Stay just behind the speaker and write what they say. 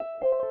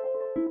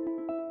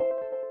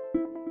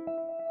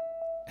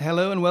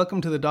Hello and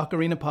welcome to the Doc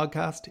Arena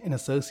podcast in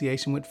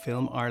association with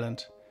Film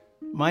Ireland.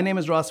 My name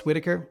is Ross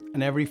Whitaker,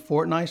 and every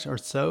fortnight or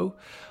so,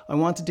 I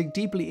want to dig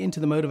deeply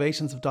into the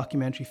motivations of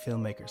documentary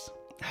filmmakers.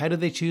 How do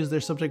they choose their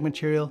subject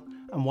material,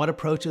 and what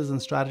approaches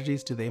and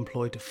strategies do they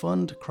employ to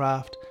fund,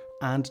 craft,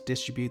 and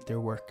distribute their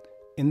work?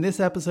 In this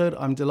episode,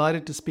 I'm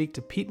delighted to speak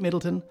to Pete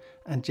Middleton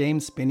and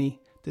James Spinney,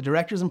 the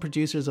directors and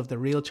producers of The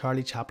Real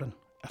Charlie Chaplin,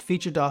 a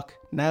feature doc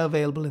now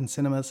available in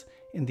cinemas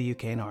in the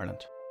UK and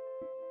Ireland.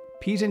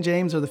 Pete and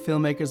James are the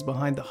filmmakers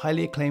behind the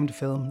highly acclaimed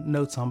film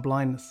Notes on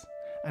Blindness,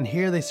 and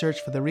here they search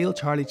for the real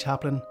Charlie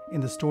Chaplin in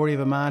the story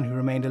of a man who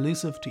remained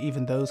elusive to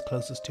even those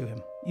closest to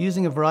him.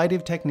 Using a variety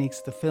of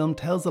techniques, the film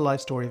tells the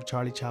life story of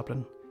Charlie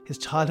Chaplin, his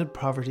childhood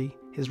poverty,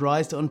 his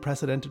rise to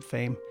unprecedented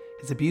fame,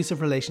 his abusive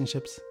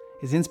relationships,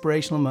 his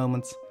inspirational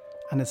moments,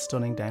 and his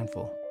stunning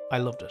downfall. I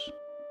loved it.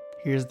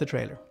 Here's the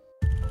trailer.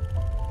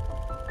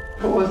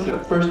 What was the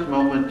first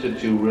moment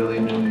that you really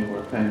knew you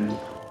were famous?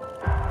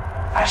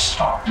 I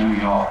stalked New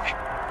York.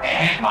 The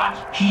headlines,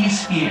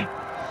 he's here.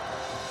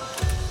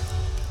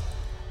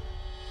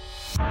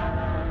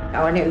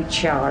 I knew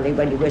Charlie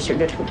when he was a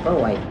little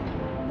boy.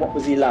 What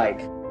was he like?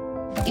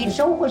 He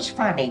was always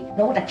funny.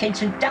 All the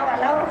kids would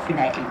die laughing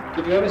at him.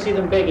 Did you ever see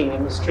them begging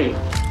in the street?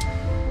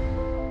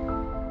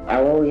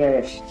 Oh, yeah,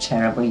 it's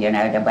terrible,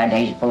 the way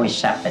these boys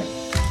suffered.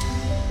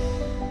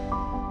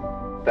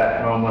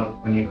 That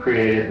moment when you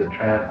created the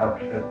Tramp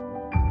outfit,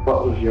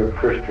 what was your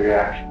first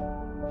reaction?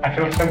 I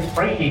felt so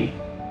free.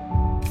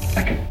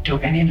 I could do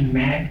any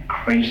mad,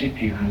 crazy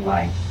thing I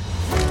like.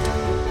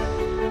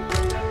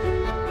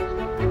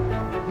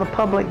 The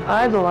public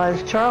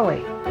idolized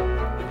Charlie.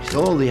 It's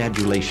all the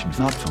adulation's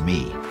not for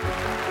me.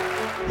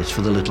 It's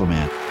for the little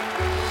man.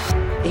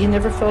 He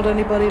never felt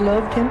anybody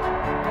loved him.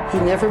 He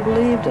never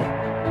believed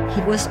it.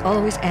 He was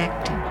always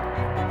acting.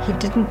 He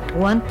didn't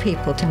want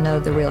people to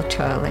know the real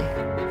Charlie.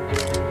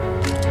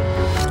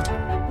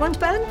 One's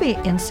bound to be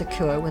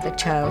insecure with a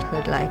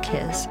childhood like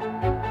his.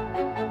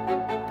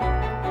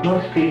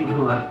 Most people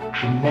who are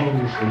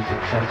tremendously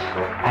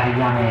successful at a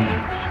young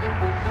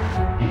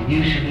age, it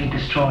usually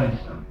destroys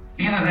them.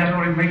 The internet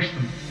only makes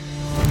them.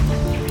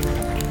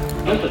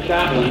 Mr.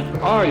 Chaplin,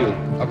 are you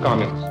a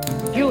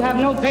communist? You have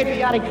no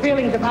patriotic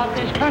feelings about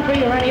this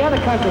country or any other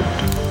country.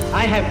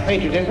 I have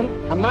patriotism,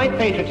 and my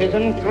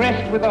patriotism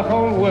rests with the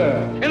whole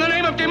world. In the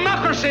name of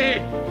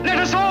democracy, let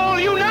us all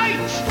unite!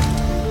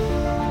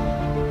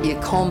 He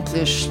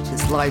accomplished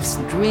his life's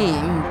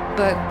dream,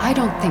 but I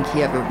don't think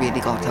he ever really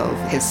got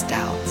over his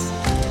doubts.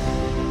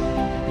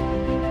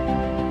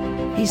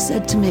 He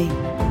said to me,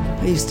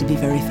 I used to be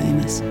very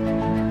famous,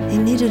 he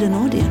needed an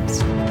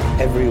audience.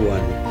 Everyone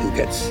who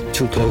gets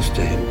too close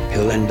to him,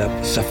 he'll end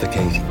up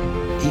suffocating.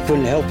 He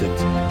couldn't help it.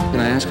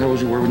 Can I ask how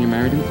old you were when you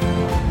married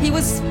him? He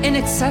was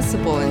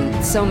inaccessible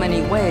in so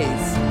many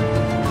ways.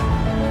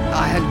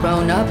 I had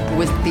grown up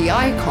with the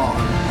icon.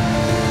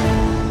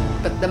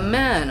 But the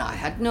man, I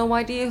had no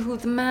idea who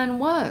the man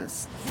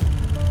was.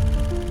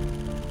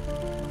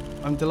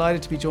 I'm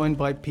delighted to be joined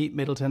by Pete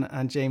Middleton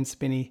and James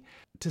Spinney.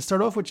 To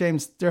start off with,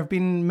 James, there have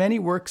been many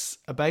works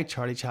about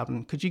Charlie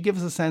Chaplin. Could you give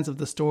us a sense of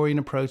the story and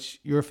approach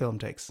your film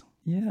takes?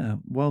 Yeah,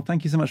 well,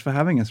 thank you so much for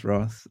having us,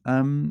 Ross.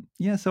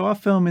 So our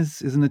film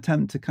is an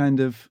attempt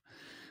to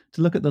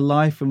look at the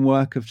life and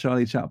work of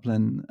Charlie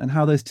Chaplin and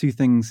how those two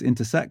things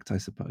intersect, I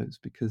suppose,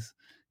 because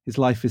his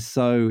life is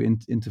so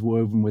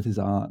interwoven with his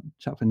art.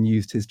 Chaplin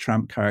used his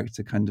tramp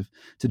character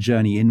to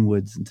journey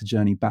inwards and to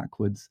journey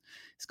backwards.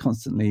 He's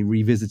constantly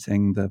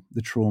revisiting the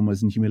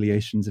traumas and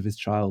humiliations of his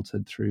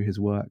childhood through his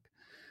work.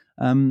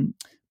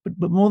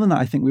 But more than that,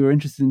 I think we were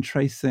interested in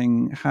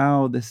tracing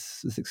how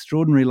this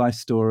extraordinary life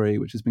story,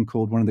 which has been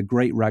called one of the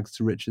great rags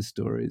to riches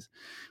stories,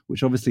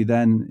 which obviously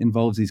then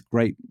involves these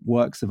great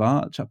works of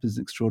art, Chaplin's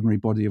extraordinary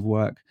body of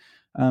work,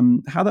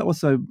 how that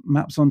also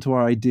maps onto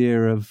our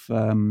idea of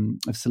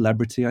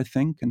celebrity, I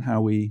think, and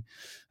how we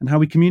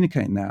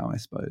communicate now, I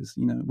suppose.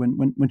 You know,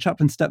 when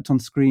Chaplin stepped on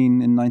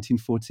screen in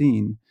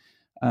 1914,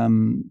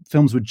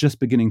 films were just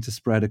beginning to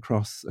spread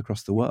across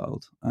the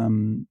world,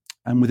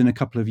 and within a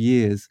couple of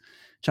years,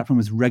 Chaplin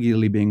was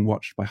regularly being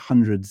watched by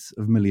hundreds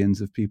of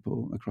millions of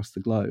people across the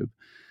globe.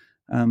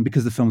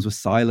 Because the films were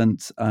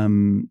silent,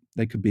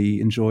 they could be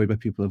enjoyed by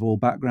people of all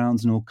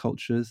backgrounds and all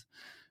cultures.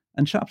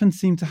 And Chaplin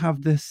seemed to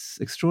have this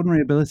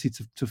extraordinary ability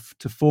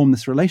to form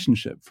this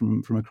relationship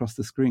from across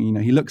the screen. You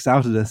know, he looks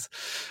out at us.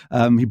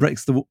 He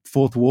breaks the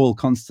fourth wall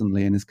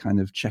constantly and is kind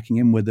of checking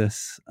in with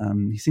us.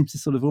 He seems to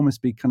sort of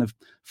almost be kind of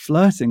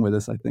flirting with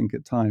us, I think,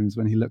 at times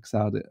when he looks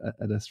out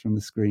at us from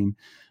the screen.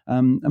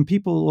 And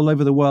people all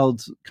over the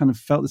world kind of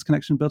felt this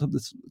connection, built up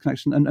this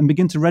connection, and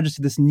begin to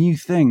register this new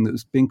thing that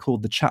was being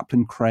called the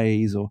Chaplin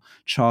craze or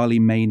Charlie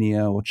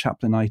mania or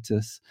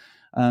Chaplinitis.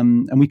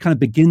 And we kind of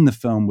begin the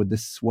film with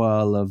this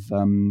swirl of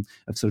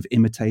sort of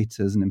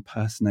imitators and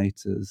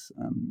impersonators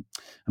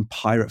and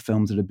pirate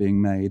films that are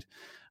being made.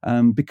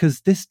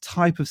 Because this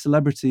type of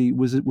celebrity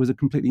was a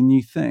completely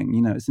new thing.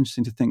 You know, it's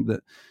interesting to think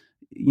that,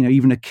 you know,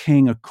 even a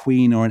king, a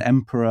queen, or an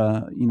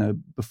emperor, you know,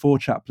 before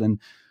Chaplin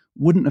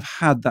wouldn't have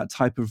had that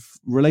type of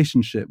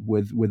relationship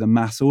with a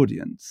mass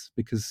audience,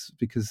 because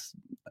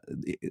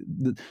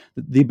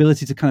the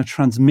ability to kind of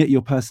transmit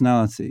your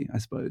personality, I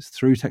suppose,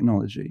 through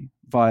technology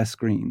via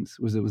screens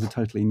was a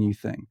totally new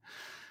thing.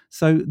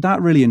 So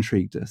that really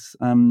intrigued us.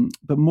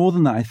 But more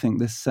than that, I think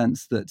this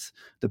sense that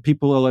the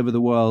people all over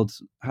the world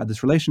had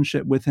this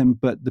relationship with him,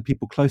 but the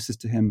people closest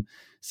to him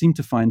seemed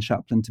to find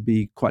Chaplin to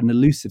be quite an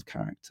elusive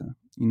character.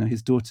 You know,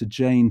 his daughter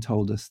Jane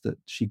told us that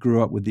she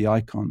grew up with the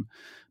icon,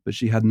 but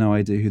she had no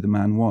idea who the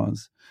man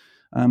was.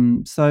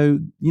 So,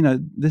 you know,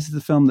 this is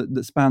the film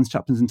that spans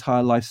Chaplin's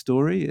entire life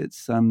story.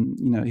 It's, you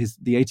know,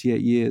 the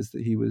 88 years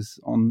that he was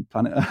on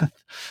planet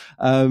Earth.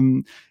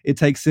 It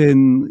takes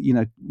in, you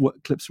know,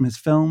 what clips from his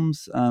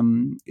films.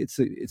 It's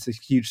a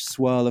huge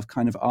swirl of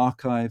kind of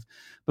archive.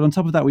 But on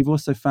top of that, we've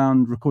also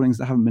found recordings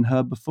that haven't been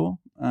heard before,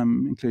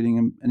 including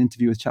an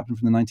interview with Chaplin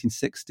from the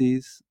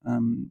 1960s,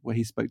 where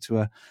he spoke to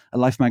a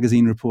Life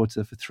magazine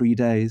reporter for 3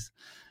 days.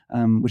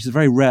 Which is a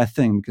very rare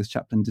thing, because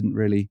Chaplin didn't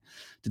really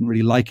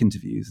like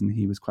interviews, and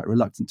he was quite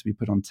reluctant to be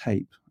put on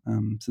tape.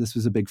 So this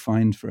was a big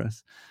find for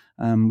us.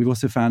 We've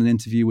also found an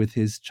interview with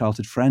his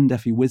childhood friend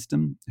Effie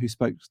Wisdom, who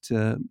spoke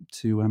to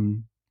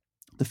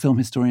the film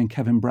historian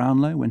Kevin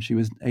Brownlow when she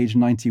was age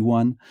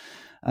 91,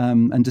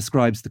 and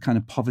describes the kind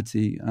of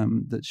poverty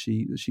that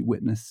she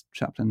witnessed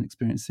Chaplin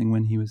experiencing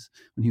when he was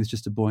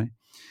just a boy.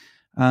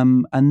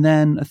 And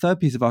then a third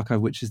piece of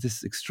archive, which is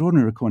this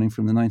extraordinary recording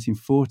from the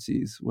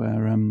 1940s,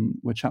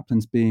 where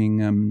Chaplin's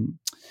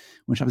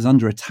when Chaplin's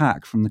under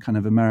attack from the kind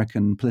of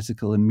American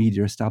political and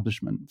media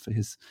establishment for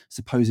his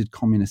supposed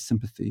communist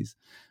sympathies,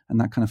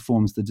 and that kind of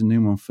forms the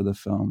denouement for the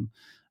film.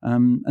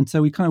 And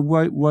so we kind of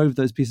wove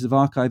those pieces of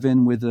archive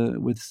in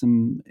with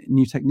some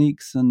new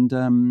techniques, and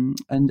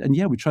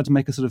yeah, we tried to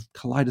make a sort of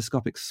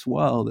kaleidoscopic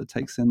swirl that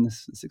takes in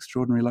this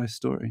extraordinary life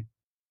story.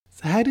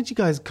 So how did you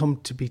guys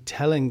come to be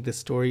telling this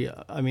story?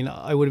 I mean,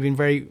 I would have been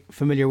very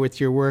familiar with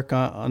your work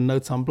on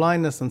Notes on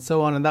Blindness and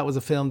so on, and that was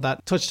a film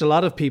that touched a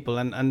lot of people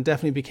and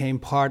definitely became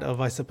part of,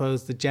 I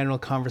suppose, the general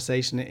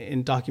conversation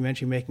in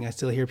documentary making. I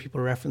still hear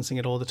people referencing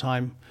it all the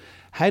time.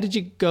 How did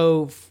you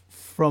go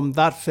from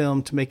that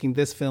film to making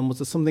this film? Was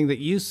it something that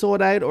you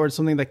sought out, or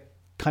something that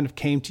kind of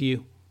came to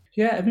you?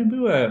 Yeah, I mean,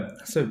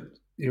 so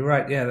you're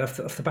right, yeah, off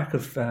the back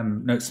of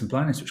Notes on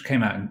Blindness, which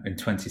came out in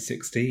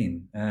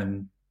 2016,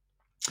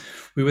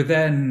 we were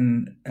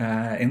then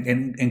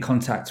in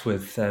contact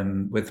with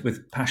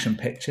Passion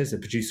Pictures, a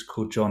producer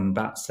called John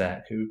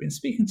Batzek, who we've been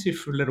speaking to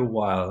for a little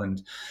while,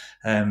 and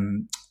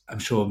I'm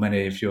sure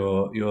many of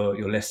your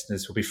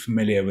listeners will be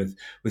familiar with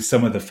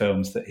some of the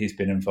films that he's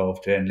been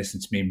involved in. Listen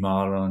to Me,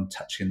 Marlon,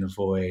 Touching the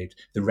Void,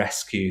 The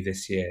Rescue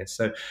this year.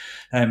 So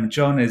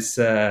John is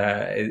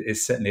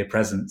certainly a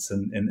presence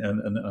on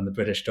the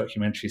British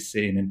documentary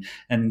scene,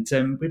 and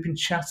we've been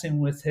chatting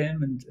with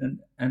him,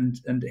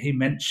 and he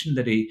mentioned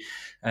that he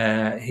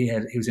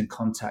was in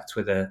contact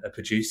with a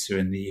producer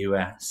in the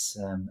US,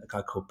 a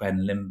guy called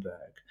Ben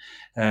Lindbergh,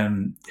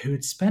 who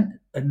had spent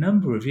a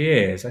number of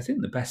years, I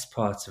think the best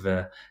part of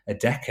a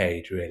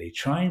decade really,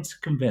 trying to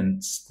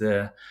convince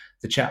the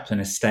Chaplin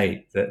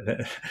estate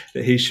that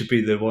he should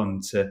be the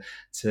one to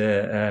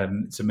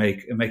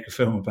make a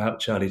film about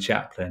Charlie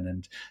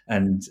Chaplin,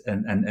 and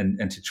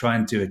to try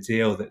and do a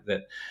deal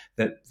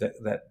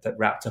that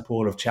wrapped up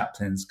all of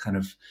Chaplin's kind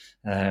of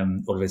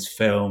all of his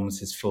films,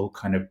 his full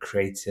kind of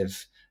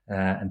creative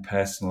and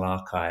personal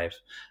archive,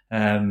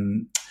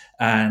 and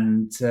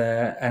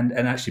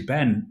actually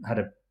Ben had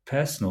a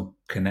personal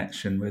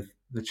connection with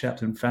the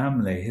Chaplin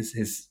family.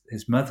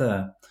 His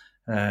mother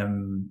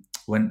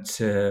went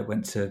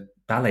to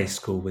ballet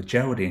school with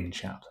Geraldine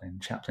Chaplin,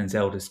 Chaplin's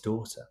eldest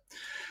daughter.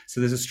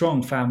 So there's a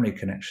strong family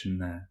connection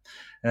there.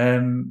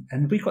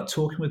 And we got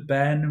talking with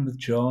Ben and with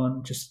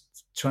John,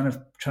 just trying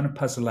to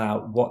puzzle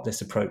out what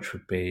this approach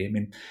would be. I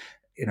mean,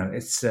 you know,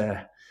 it's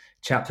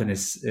Chaplin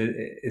is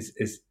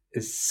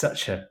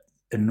such an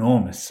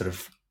enormous sort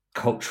of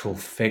cultural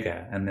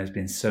figure, and there's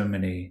been so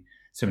many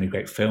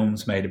great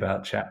films made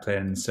about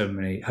Chaplin, so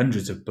many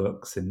hundreds of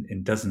books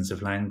in dozens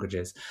of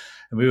languages,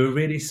 and we were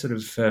really sort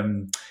of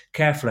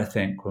careful, I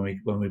think,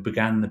 when we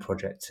began the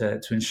project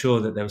to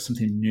ensure that there was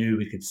something new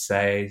we could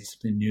say,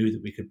 something new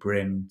that we could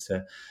bring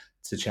to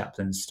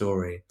Chaplin's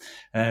story,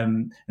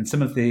 and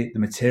some of the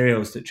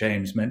materials that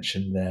James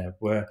mentioned there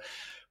were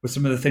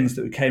some of the things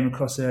that we came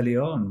across early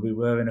on. We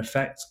were in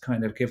effect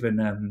kind of given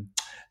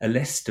a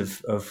list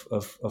of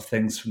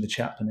things from the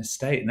Chaplin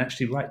estate, and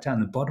actually right down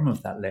the bottom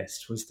of that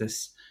list was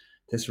this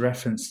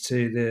reference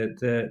to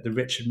the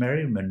Richard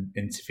Merriman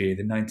interview,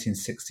 the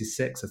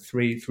 1966, a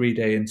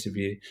three-day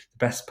interview, the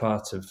best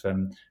part of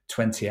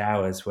 20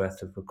 hours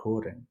worth of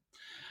recording,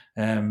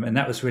 and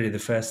that was really the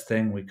first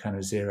thing we kind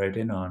of zeroed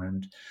in on.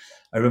 And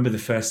I remember the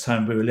first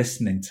time we were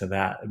listening to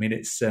that. I mean,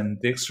 it's the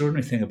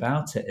extraordinary thing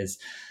about it is,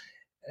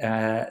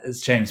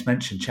 as James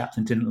mentioned,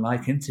 Chaplin didn't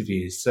like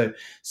interviews. So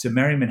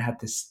Merriman had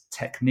this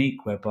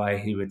technique whereby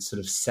he would sort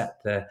of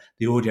set the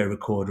audio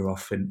recorder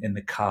off in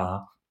the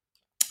car,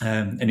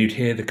 And you'd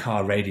hear the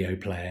car radio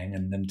playing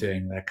and them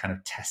doing their kind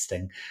of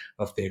testing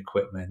of the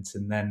equipment.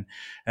 And then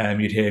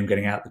you'd hear him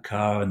getting out the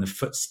car and the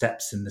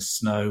footsteps in the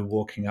snow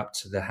walking up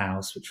to the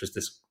house, which was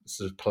this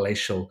sort of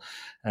palatial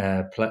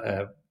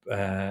family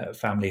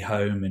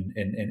home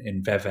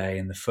in Vevey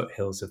in the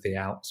foothills of the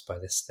Alps by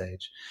this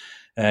stage.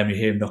 You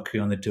hear him knocking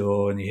on the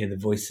door and you hear the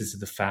voices of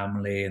the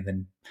family,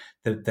 and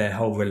then their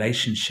whole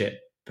relationship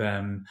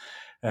being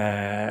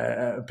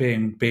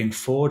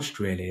forged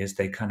really as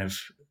they kind of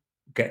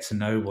get to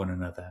know one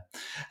another.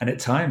 And at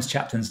times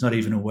Chaplin's not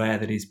even aware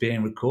that he's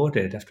being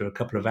recorded. After a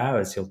couple of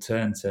hours he'll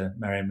turn to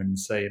Merriman and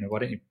say, why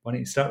don't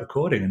you start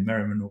recording? And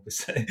Merriman would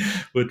say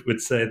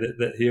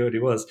that he already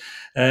was.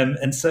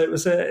 And so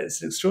it's an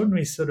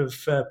extraordinary sort of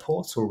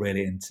portal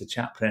really into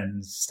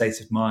Chaplin's state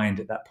of mind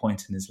at that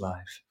point in his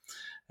life.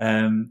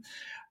 And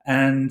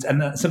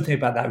something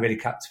about that really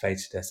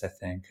captivated us, I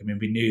think. I mean,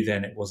 we knew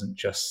then it wasn't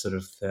just sort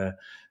of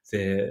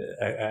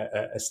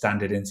a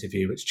standard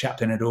interview, which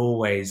Chaplin had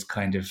always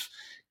kind of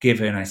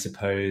given, I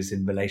suppose,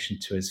 in relation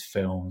to his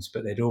films,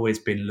 but they'd always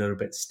been a little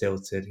bit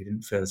stilted. He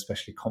didn't feel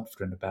especially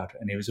confident about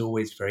it, and he was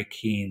always very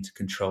keen to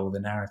control the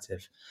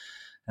narrative.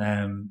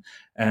 And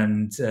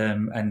as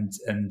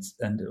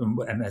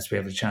we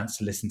have a chance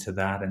to listen to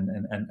that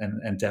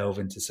and delve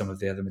into some of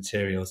the other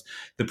materials,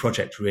 the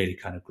project really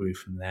kind of grew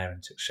from there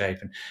and took shape.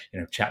 And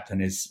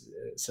Chaplin is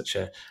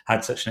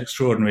had such an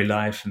extraordinary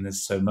life, and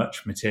there's so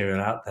much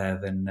material out there.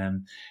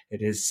 Then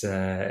it is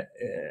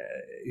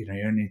you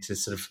only need to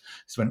sort of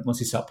once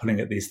you start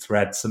pulling at these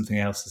threads, something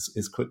else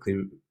is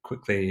quickly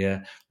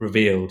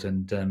revealed,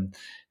 and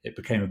it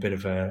became a bit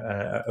of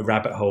a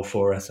rabbit hole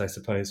for us, I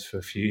suppose, for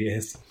a few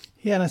years.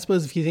 Yeah, and I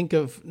suppose if you think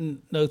of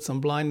Notes on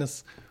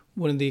Blindness,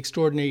 one of the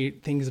extraordinary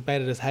things about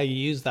it is how you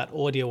use that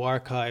audio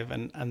archive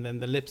and then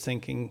the lip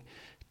syncing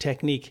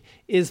technique.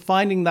 Is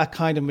finding that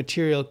kind of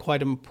material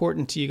quite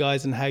important to you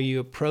guys and how you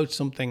approach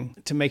something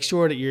to make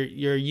sure that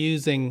you're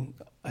using,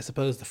 I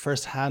suppose, the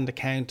first-hand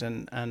account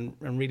and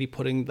really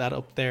putting that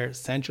up there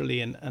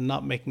centrally and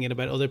not making it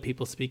about other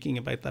people speaking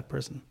about that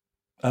person?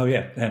 Oh,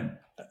 yeah.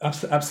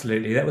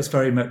 Absolutely. That was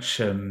very much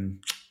something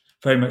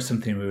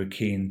we were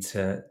keen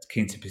to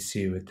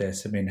pursue with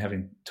this. I mean,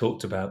 having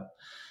talked about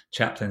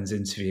Chaplin's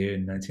interview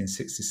in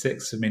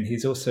 1966, I mean,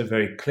 he's also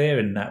very clear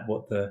in that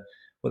what the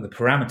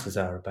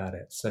parameters are about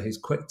it. So he's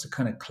quick to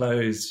kind of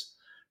close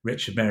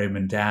Richard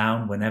Merriman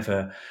down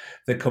whenever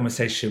the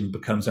conversation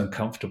becomes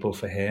uncomfortable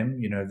for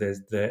him.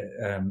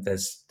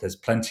 There's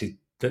plenty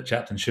that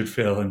Chaplin should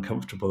feel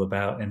uncomfortable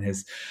about in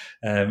his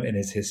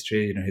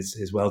history,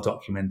 his well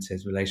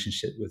documented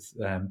relationship with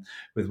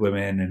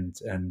women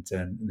and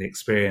the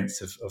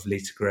experience of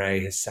Lita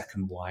Grey, his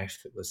second wife,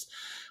 that was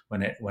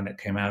when it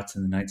came out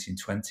in the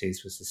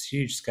 1920s, was this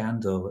huge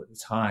scandal at the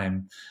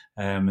time,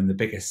 and the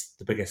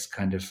biggest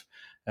kind of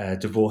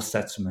divorce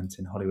settlement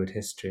in Hollywood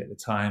history at the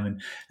time,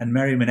 and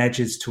Merriman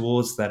edges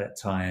towards that at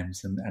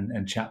times,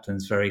 and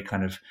Chaplin's very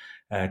kind of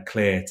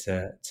clear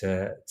to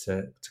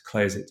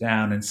close it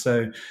down. And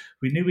so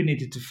we knew we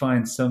needed to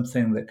find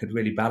something that could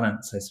really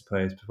balance, I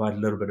suppose, provide a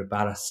little bit of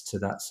ballast to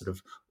that sort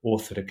of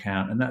authored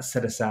account, and that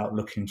set us out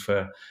looking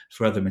for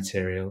other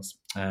materials.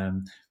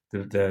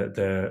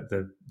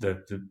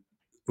 The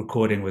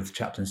recording with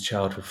Chaplin's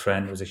childhood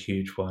friend was a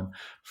huge one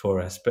for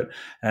us, but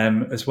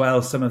as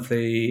well some of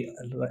the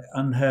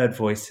unheard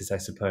voices, I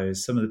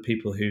suppose, some of the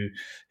people who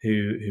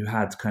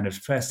had kind of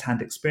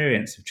first-hand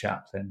experience of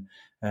Chaplin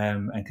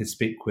and could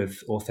speak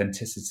with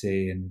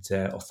authenticity and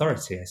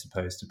authority, I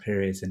suppose, to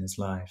periods in his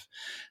life.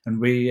 And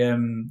we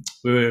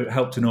were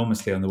helped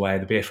enormously on the way.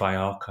 The BFI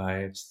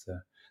archives,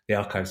 the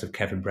archives of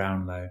Kevin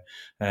Brownlow,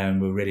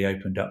 were really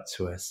opened up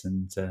to us,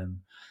 and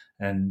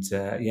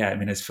yeah, I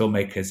mean, as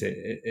filmmakers,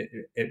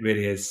 it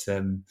really is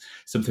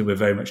something we're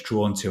very much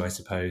drawn to, I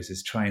suppose,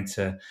 is trying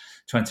to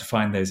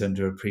find those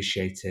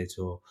underappreciated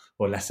or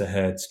lesser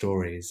heard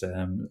stories,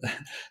 and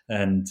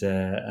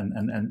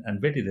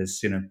really,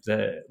 there's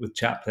with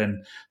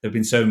Chaplin, there have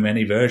been so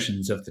many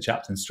versions of the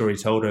Chaplin story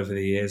told over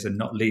the years, and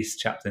not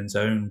least Chaplin's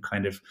own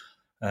kind of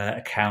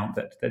account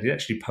that he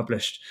actually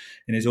published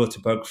in his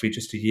autobiography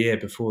just a year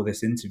before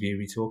this interview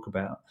we talk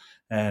about,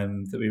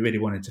 that we really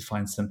wanted to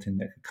find something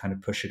that could kind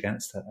of push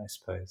against that, I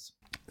suppose.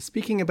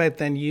 Speaking about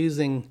then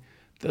using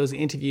those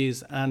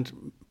interviews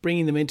and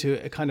bringing them into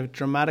a kind of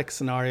dramatic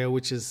scenario,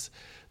 which is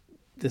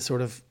the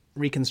sort of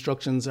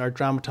reconstructions or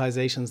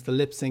dramatizations, the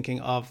lip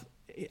syncing of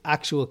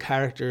actual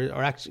characters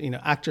or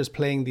actors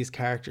playing these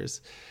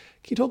characters.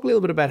 Can you talk a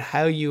little bit about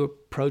how you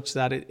approach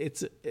that?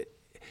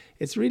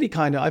 It's really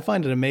kind of, I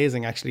find it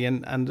amazing actually.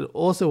 And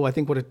also I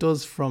think what it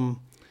does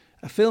from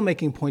a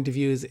filmmaking point of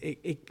view is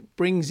it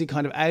brings you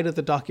kind of out of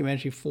the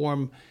documentary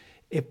form.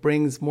 It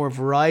brings more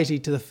variety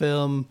to the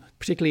film,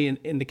 particularly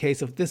in the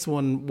case of this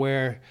one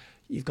where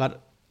you've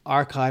got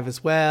archive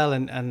as well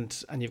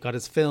and you've got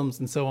his films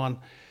and so on.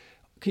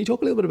 Can you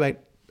talk a little bit about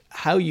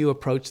how you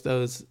approach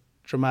those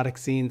dramatic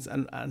scenes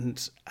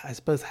and I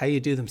suppose how you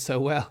do them so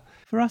well?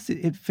 For us,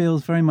 it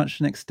feels very much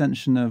an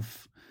extension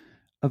of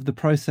the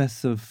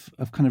process of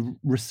kind of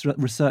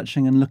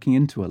researching and looking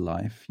into a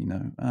life,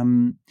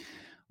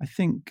 I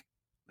think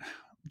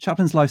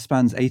Chaplin's life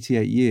spans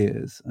 88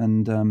 years,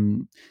 and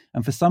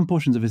for some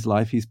portions of his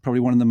life, he's probably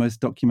one of the most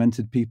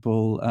documented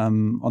people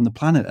on the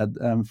planet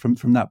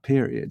from that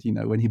period. You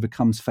know, when he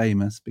becomes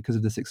famous because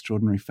of this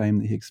extraordinary fame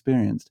that he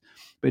experienced.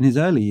 But in his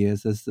early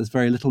years, there's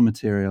very little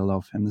material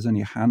of him. There's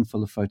only a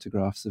handful of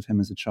photographs of him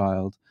as a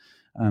child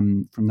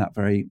from that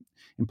very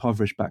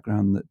impoverished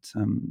background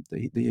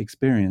that he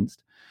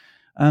experienced.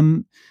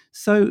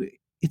 So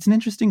it's an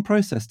interesting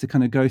process to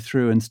kind of go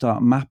through and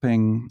start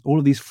mapping all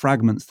of these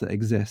fragments that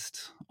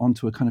exist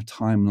onto a kind of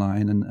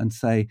timeline and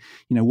say,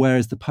 you know, where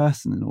is the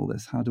person in all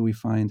this? How do we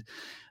find?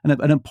 And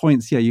at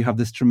points, you have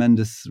this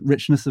tremendous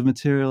richness of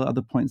material. At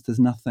other points, there's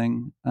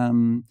nothing.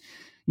 You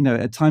know,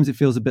 at times it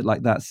feels a bit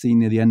like that scene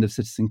near the end of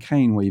Citizen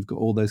Kane, where you've got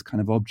all those kind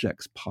of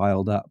objects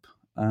piled up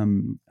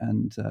and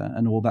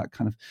all that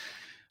kind of.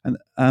 And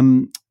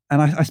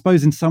I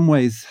suppose in some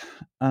ways,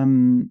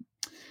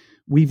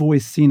 we've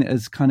always seen it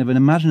as kind of an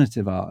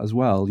imaginative art as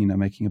well, you know,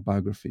 making a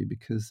biography,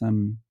 because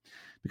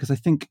I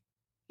think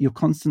you've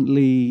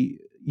constantly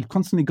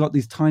got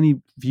these tiny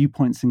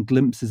viewpoints and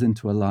glimpses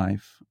into a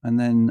life, and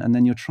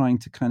then you're trying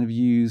to kind of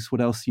use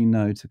what else you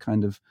know to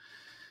kind of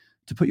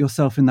to put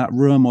yourself in that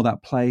room or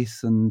that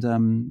place, and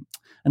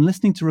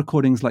listening to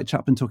recordings like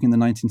Chaplin talking in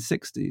the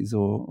 1960s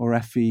or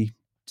Effie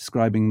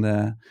describing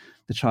the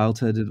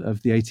childhood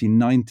of the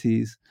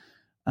 1890s.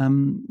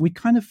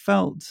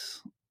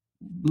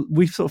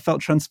 We sort of felt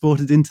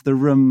transported into the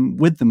room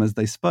with them as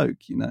they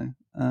spoke, you know.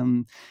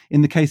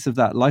 In the case of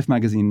that Life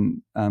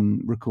magazine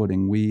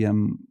recording,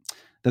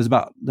 there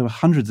were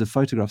hundreds of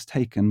photographs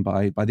taken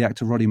by the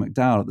actor Roddy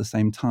McDowall at the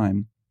same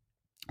time.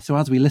 So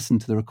as we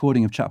listened to the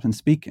recording of Chaplin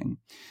speaking,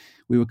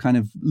 we were kind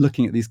of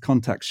looking at these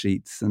contact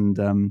sheets and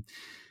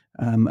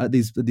at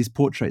these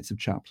portraits of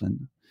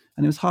Chaplin,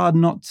 and it was hard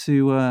not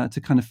to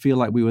kind of feel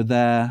like we were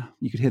there.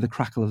 You could hear the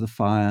crackle of the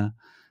fire.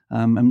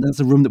 And that's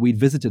a room that we'd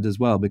visited as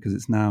well, because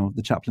it's now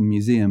the Chaplin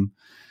Museum.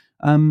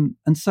 And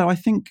so I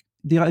think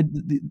the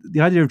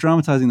idea of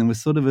dramatizing them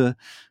was sort of a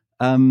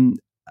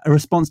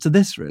response to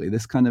this, really,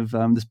 this kind of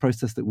this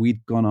process that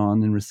we'd gone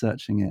on in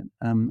researching it,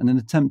 and an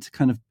attempt to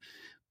kind of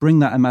bring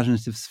that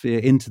imaginative sphere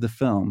into the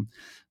film.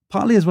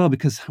 Partly as well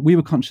because we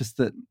were conscious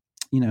that,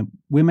 you know,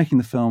 we're making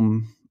the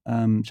film.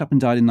 Chaplin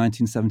died in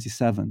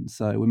 1977,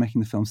 so we're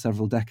making the film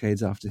several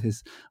decades after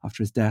his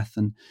death,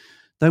 and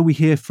though we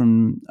hear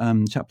from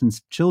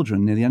Chaplin's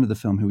children near the end of the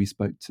film who we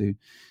spoke to,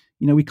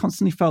 you know, we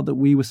constantly felt that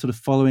we were sort of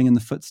following in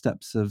the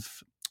footsteps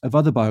of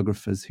other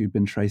biographers who'd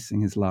been tracing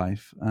his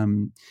life,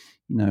 you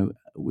know,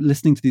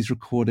 listening to these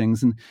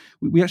recordings. And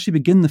we actually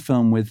begin the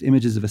film with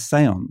images of a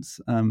seance.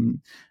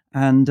 And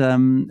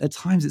at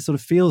times it sort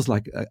of feels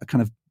like a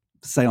kind of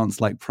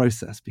seance-like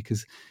process,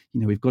 because, you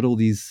know, we've got all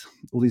these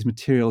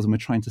materials and we're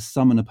trying to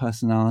summon a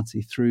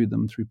personality through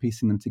them, through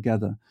piecing them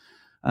together.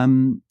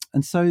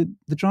 And so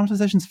the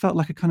dramatizations felt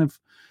like a kind of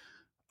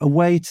a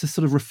way to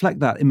sort of reflect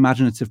that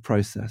imaginative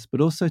process,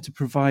 but also to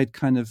provide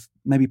kind of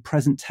maybe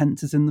present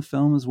tenses in the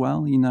film as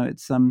well. You know,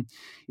 it's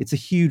a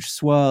huge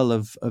swirl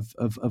of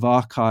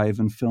archive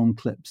and film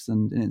clips,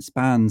 and it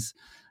spans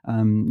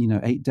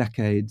 8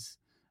 decades.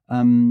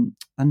 And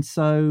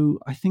so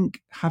I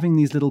think having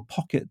these little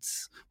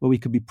pockets where we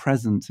could be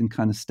present and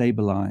kind of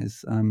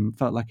stabilize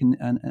felt like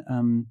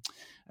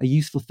a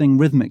useful thing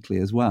rhythmically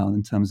as well,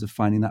 in terms of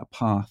finding that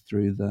path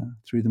through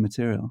the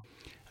material.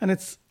 And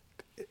it's,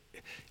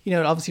 you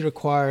know, it obviously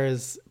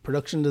requires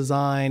production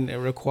design. It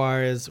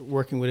requires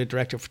working with a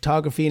director of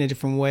photography in a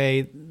different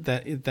way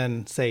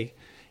than say,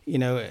 you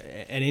know,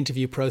 an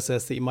interview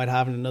process that you might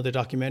have in another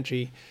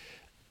documentary.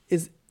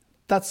 Is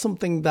that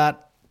something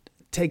that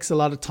takes a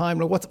lot of time?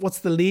 What's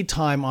the lead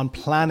time on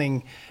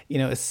planning, you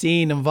know, a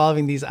scene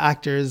involving these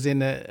actors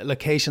in a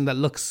location that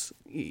looks,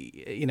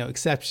 you know,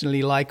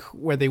 exceptionally like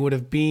where they would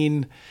have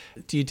been?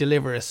 Do you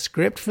deliver a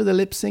script for the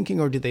lip syncing,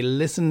 or do they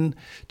listen?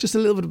 Just a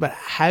little bit about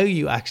how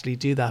you actually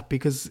do that,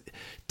 because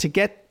to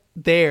get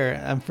there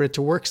and for it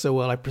to work so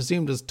well, I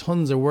presume there's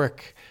tons of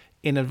work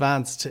in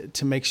advance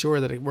to make sure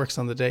that it works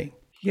on the day.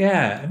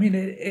 Yeah, I mean,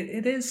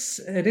 it is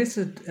a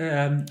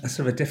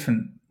sort of a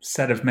different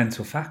set of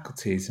mental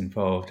faculties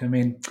involved. I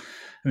mean,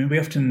 we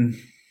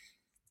often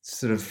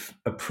sort of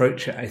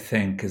approach it, I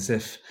think, as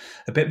if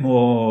a bit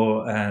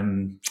more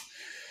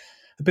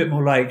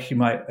like you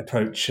might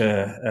approach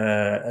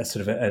a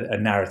sort of a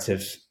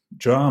narrative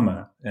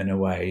drama in a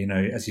way. You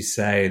know, as you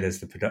say, there's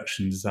the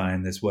production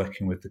design, there's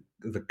working with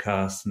the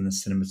cast and the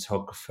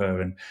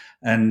cinematographer,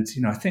 and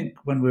you know, I think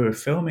when we were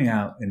filming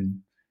out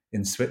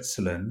in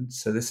Switzerland,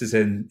 so this is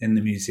in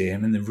the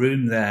museum, and the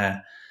room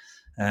there,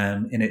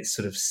 in its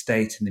sort of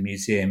state in the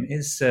museum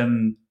is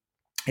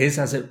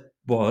as it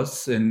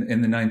was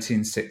in the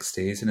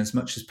 1960s, and as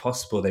much as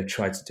possible they've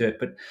tried to do it,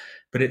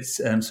 but it's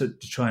sort of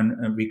to try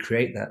and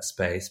recreate that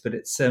space, but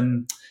it's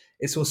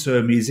also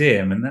a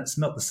museum, and that's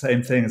not the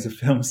same thing as a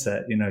film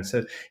set, you know.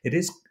 So it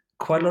is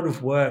quite a lot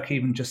of work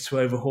even just to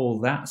overhaul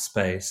that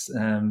space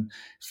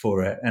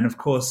for it, and of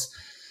course,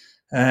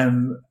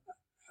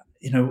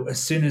 you know,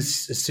 as soon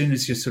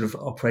as you're sort of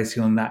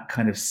operating on that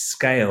kind of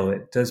scale,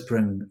 it does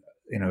bring,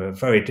 a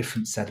very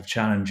different set of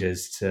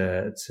challenges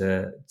to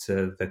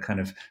the kind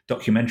of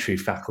documentary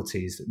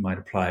faculties that might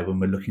apply when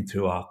we're looking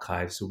through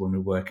archives or when we're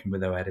working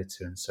with our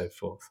editor and so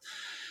forth.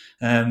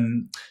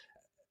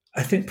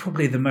 I think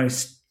probably the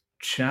most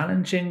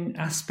challenging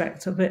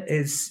aspect of it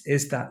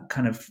is that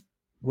kind of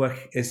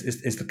work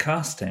is the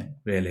casting,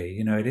 really.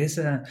 It's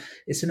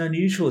an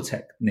unusual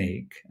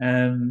technique.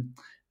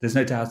 There's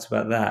no doubt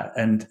about that,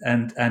 and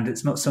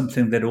it's not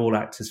something that all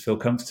actors feel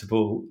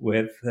comfortable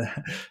with,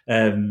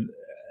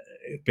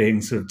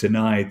 being sort of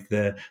denied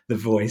the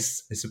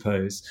voice, I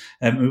suppose.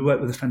 We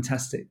work with a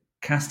fantastic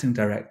casting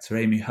director,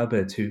 Amy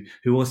Hubbard,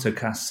 who also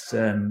cast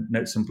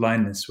Notes on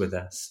Blindness with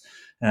us,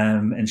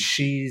 and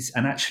she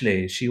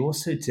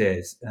also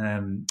did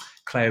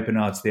Cleo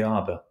Bernard's The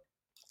Arbor.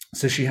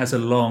 So she has a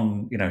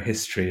long,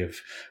 history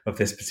of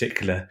this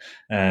particular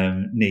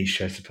niche,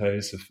 I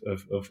suppose,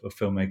 of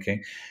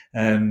filmmaking,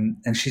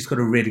 and she's got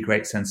a really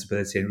great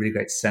sensibility and really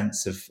great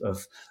sense of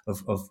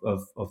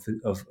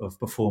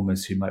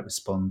performers who might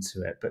respond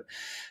to it. But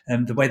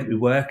the way that we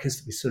work is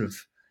that we sort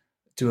of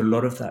do a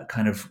lot of that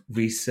kind of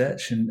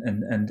research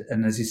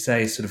and as you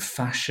say, sort of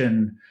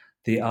fashion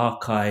the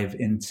archive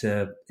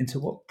into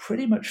what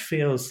pretty much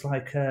feels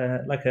like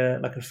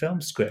a film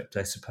script,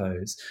 I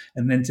suppose,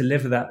 and then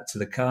deliver that to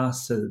the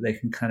cast so that they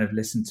can kind of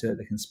listen to it,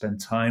 they can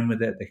spend time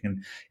with it, they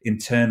can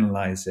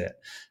internalize it.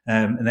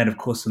 And then, of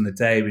course, on the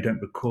day we don't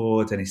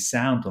record any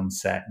sound on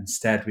set.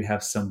 Instead, we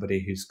have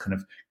somebody who's kind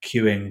of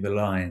cueing the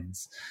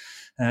lines.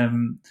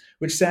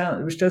 Which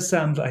does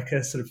sound like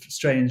a sort of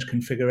strange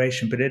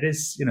configuration, but it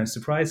is,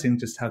 surprising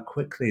just how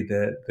quickly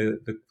the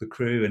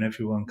crew and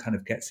everyone kind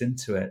of gets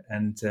into it.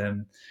 And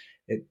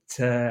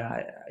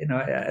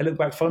I look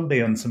back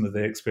fondly on some of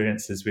the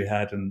experiences we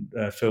had and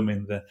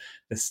filming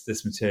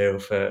this material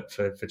for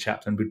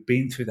Chaplin. We'd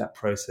been through that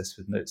process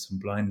with Notes on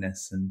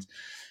Blindness, and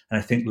I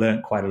think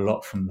learned quite a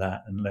lot from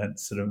that, and learned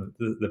sort of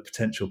the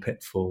potential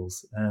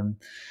pitfalls.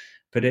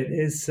 But it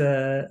is,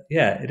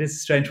 it is a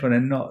strange one,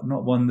 and not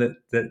one that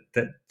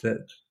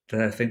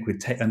I think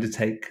we'd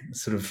undertake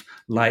sort of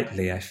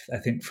lightly. I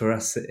think for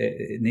us,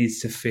 it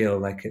needs to feel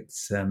like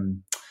it's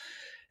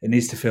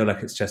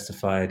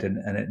justified,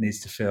 and it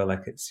needs to feel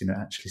like it's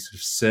actually sort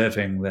of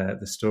serving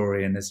the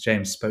story. And as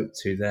James spoke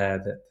to there,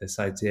 that this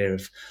idea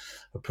of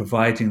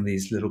providing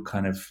these little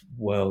kind of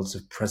worlds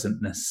of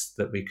presentness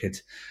that we could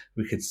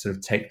sort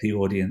of take the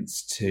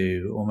audience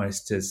to,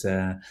 almost as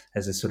a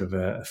sort of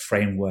a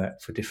framework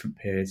for different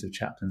periods of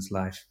Chaplin's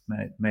life,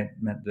 meant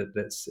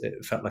that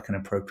it felt like an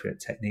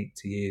appropriate technique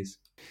to use.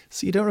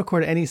 So you don't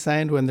record any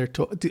sound when they're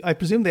I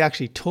presume they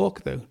actually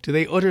talk, though. Do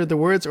they utter the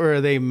words, or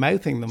are they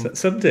mouthing them?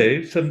 Some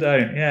do, some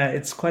don't. Yeah,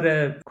 it's quite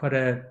a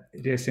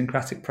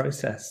idiosyncratic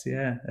process.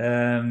 Yeah,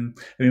 I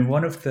mean,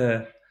 one of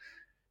the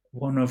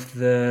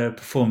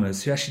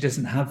performers, who actually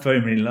doesn't have very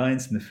many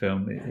lines in the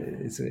film,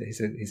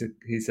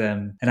 he's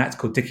an actor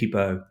called Dickie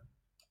Bowe,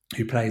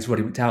 who plays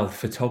Roddy McDowell, the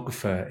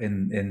photographer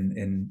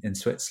in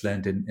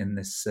Switzerland in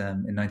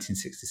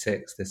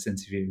 1966. This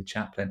interview with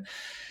Chaplin,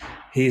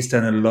 he's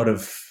done a lot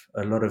of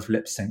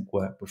lip sync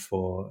work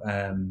before.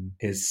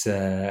 He's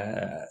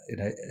got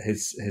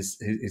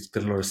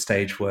a lot of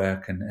stage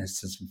work, and has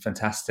some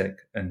fantastic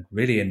and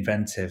really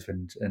inventive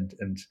and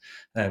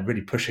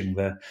really pushing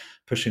the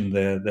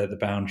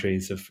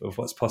boundaries of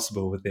what's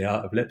possible with the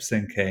art of lip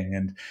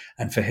syncing.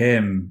 And for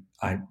him,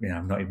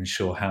 I'm not even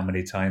sure how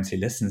many times he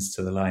listens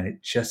to the line.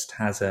 It just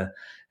has a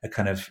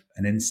kind of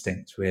an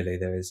instinct, really.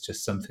 There is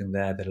just something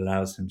there that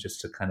allows him just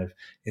to kind of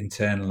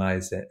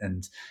internalize it.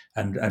 And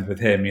with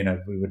him,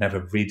 we were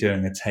never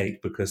redoing a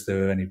take because there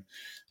were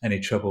any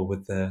trouble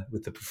with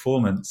the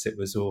performance. It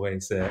was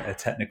always a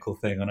technical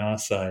thing on our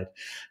side.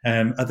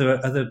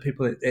 Other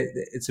people,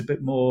 it's a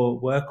bit more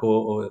work,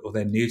 or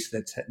they're new to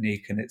their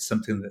technique, and it's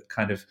something that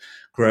kind of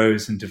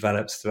grows and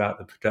develops throughout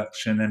the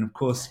production. And of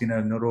course,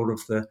 not all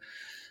of the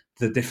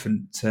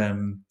different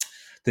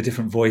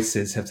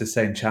voices have the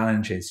same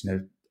challenges.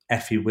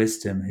 Effie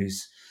Wisdom,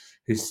 who's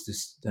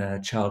this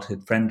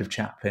childhood friend of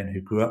Chaplin, who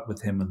grew up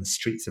with him on the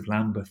streets of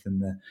Lambeth in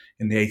the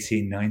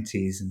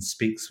 1890s, and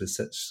speaks with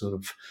such sort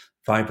of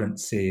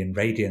vibrancy and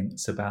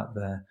radiance about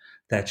their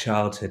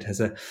childhood,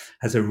 has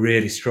a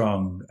really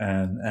strong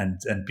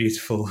and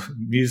beautiful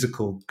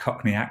musical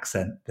Cockney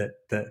accent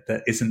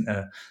that isn't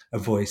a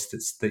voice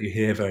that you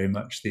hear very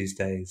much these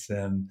days.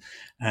 And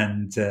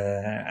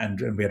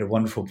we had a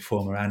wonderful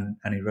performer,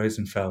 Annie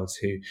Rosenfeld,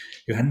 who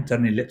hadn't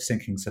done any lip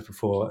syncing stuff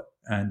before,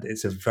 and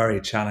it's a very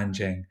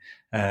challenging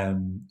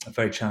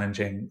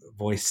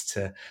voice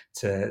to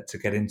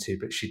get into,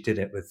 but she did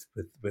it with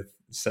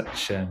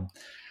such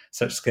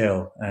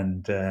skill,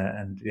 and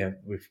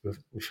we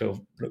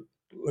feel look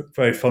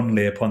very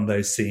fondly upon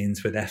those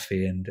scenes with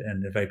Effie, and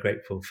are very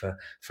grateful for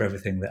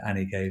everything that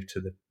Annie gave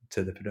to the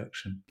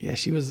production. Yeah,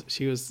 she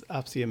was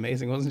absolutely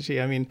amazing, wasn't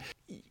she? I mean,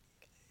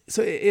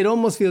 so it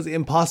almost feels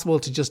impossible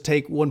to just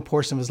take one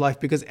portion of his life,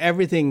 because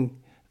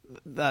everything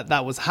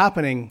that was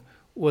happening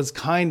was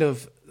kind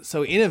of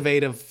so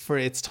innovative for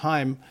its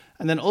time,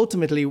 and then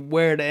ultimately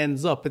where it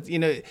ends up. It's,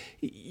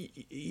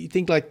 you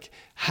think like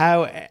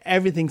how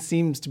everything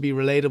seems to be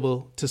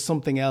relatable to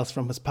something else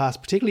from his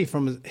past, particularly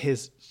from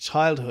his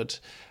childhood,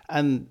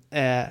 and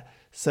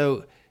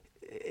so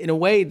in a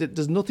way that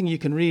there's nothing you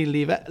can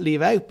really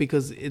leave out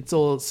because it's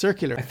all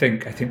circular. I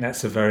think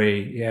that's a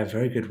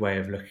very good way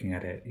of looking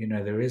at it.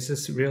 There is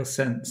this real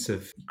sense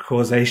of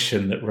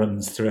causation that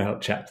runs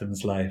throughout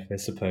Chaplin's life, I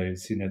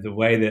suppose. The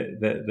way that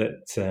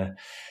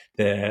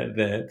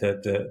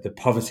the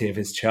poverty of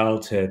his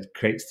childhood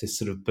creates this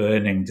sort of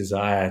burning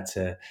desire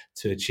to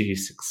achieve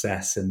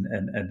success, and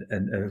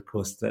of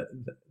course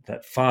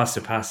that far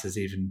surpasses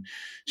even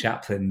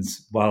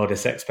Chaplin's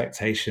wildest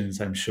expectations,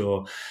 I'm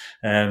sure,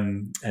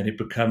 and it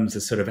becomes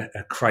a sort of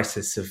a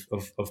crisis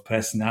of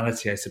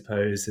personality, I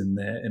suppose,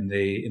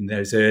 in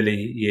those early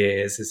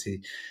years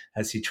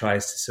as he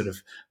tries to sort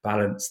of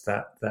balance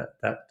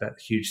that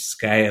huge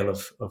scale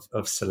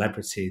of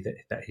celebrity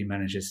that he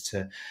manages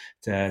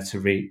to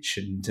reach,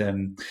 and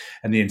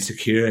the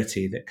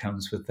insecurity that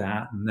comes with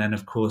that. And then,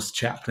 of course,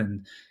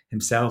 Chaplin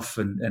himself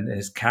and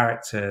his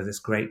character, this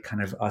great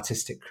kind of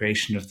artistic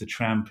creation of the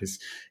Tramp, is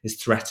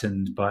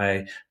threatened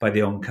by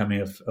the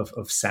oncoming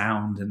of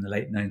sound in the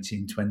late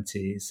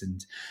 1920s,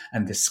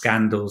 and the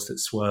scandals that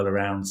swirl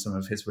around some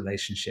of his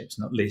relationships,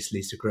 not least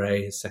Lisa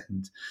Gray, his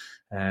second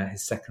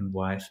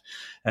wife,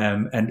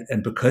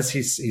 and because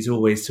he's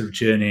always sort of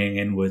journeying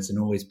inwards and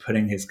always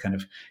putting his kind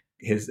of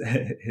his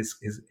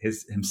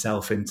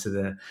himself into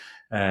the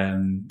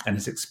and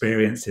his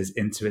experiences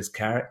into his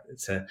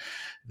character,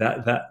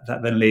 that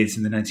then leads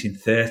in the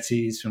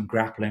 1930s from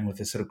grappling with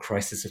the sort of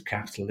crisis of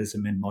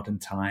capitalism in modern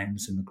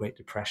times and the Great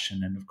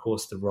Depression, and of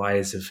course the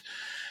rise of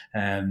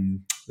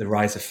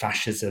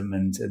fascism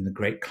and the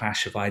great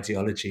clash of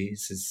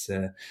ideologies is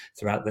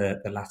throughout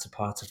the latter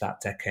part of that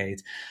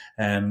decade,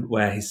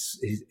 where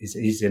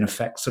he's in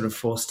effect sort of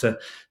forced to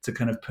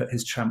kind of put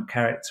his Tramp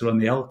character on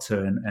the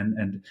altar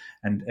and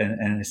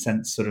in a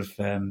sense sort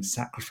of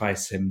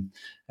sacrifice him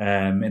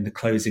in the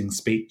closing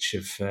speech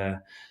of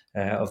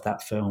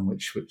that film,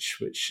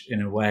 which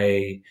in a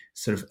way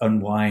sort of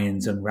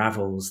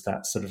unravels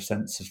that sort of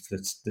sense of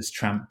this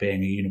Tramp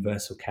being a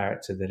universal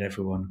character that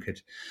everyone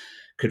could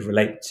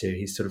relate to.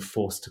 He's sort of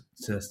forced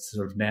to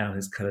sort of nail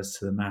his colours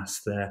to the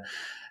mast there.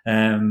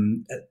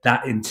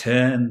 That in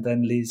turn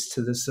then leads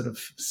to the sort of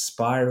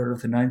spiral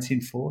of the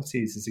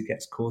 1940s as he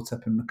gets caught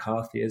up in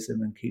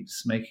McCarthyism and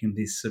keeps making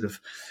these sort of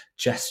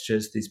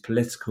gestures, these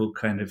political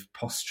kind of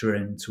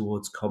posturing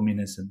towards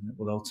communism that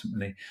will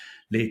ultimately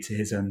lead to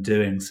his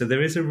undoing. So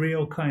there is a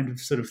real kind of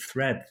sort of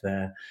thread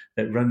there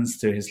that runs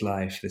through his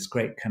life, this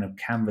great kind of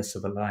canvas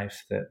of a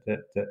life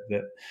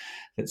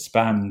that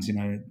spans,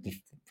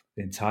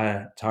 the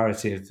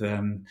entirety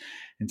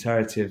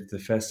of the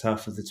first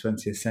half of the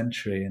 20th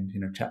century. And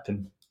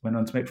Chaplin went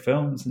on to make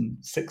films in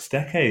 6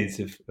 decades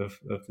of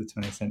the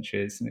 20th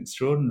century. It's an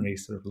extraordinary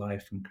sort of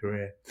life and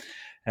career.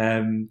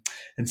 And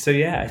so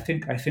I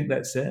think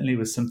that certainly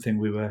was something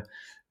we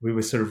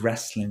were sort of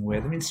wrestling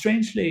with. I mean,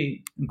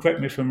 strangely, and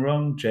correct me if I'm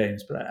wrong,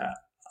 James, but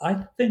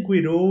I think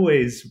we'd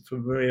always,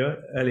 from very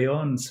early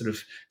on, sort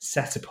of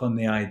set upon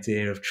the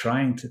idea of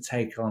trying to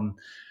take on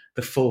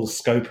the full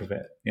scope of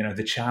it,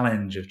 the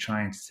challenge of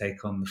trying to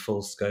take on the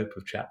full scope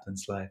of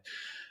Chaplin's life.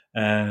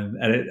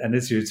 And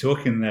as you were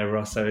talking there,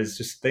 Ross, I was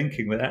just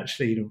thinking that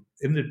actually,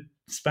 in the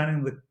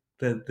spanning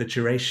the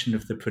duration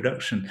of the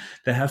production,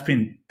 there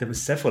were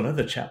several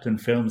other Chaplin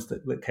films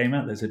that came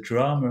out. There's a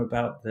drama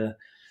about the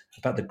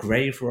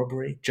grave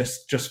robbery,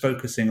 just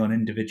focusing on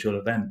individual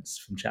events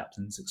from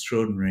Chaplin's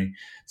extraordinary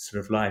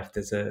sort of life.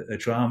 There's a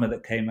drama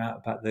that came out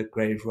about the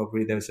grave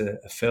robbery. There was a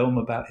film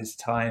about his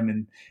time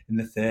in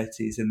the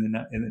 30s,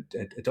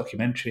 a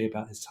documentary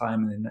about his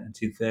time in the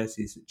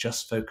 1930s that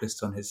just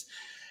focused on his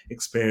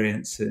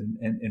experience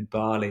in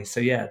Bali.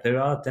 So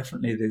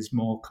there's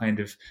more kind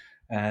of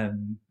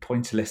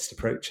pointillist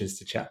approaches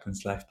to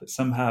Chaplin's life, but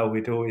somehow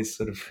we'd always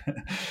sort of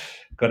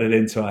got it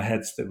into our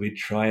heads that we'd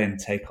try and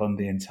take on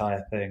the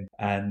entire thing.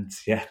 And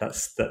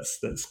that's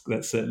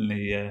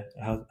certainly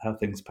how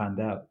things panned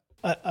out.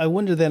 I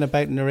wonder then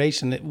about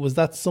narration. Was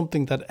that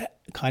something that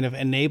kind of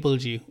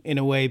enabled you in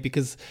a way?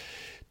 Because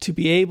to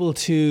be able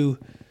to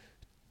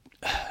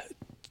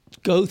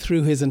go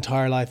through his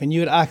entire life, and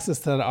you had access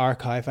to that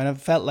archive, and it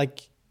felt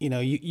like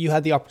you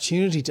had the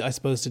opportunity to, I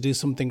suppose, to do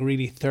something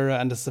really thorough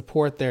and the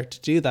support there to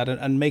do that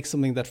and make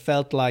something that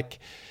felt like,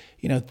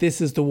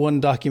 this is the one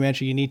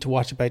documentary you need to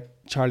watch about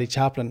Charlie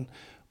Chaplin.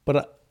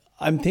 But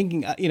I'm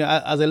thinking,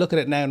 as I look at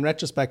it now in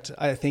retrospect,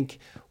 I think,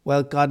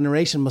 well, God,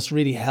 narration must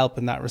really help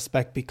in that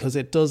respect, because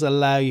it does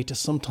allow you to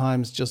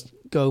sometimes just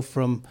go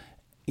from,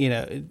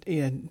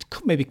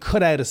 maybe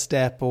cut out a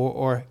step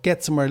or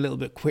get somewhere a little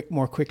bit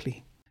more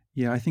quickly.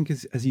 Yeah, I think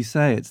as you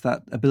say, it's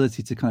that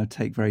ability to kind of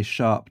take very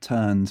sharp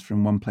turns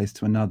from one place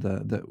to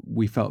another that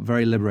we felt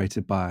very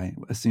liberated by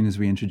as soon as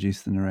we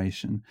introduced the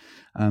narration.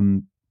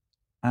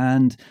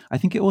 And I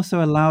think it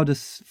also allowed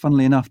us,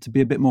 funnily enough, to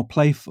be a bit more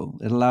playful.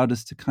 It allowed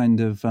us to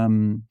kind of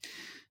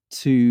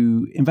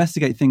to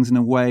investigate things in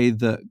a way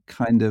that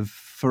kind of,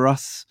 for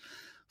us,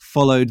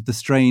 followed the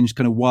strange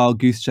kind of wild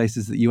goose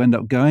chases that you end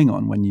up going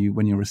on when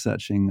you're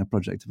researching a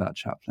project about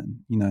Chaplin.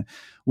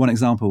 One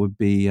example would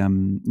be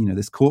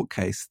this court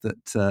case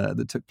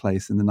that took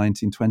place in the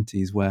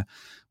 1920s where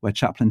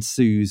Chaplin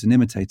sues an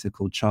imitator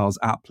called Charles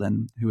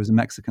Aplin, who was a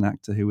Mexican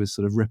actor who was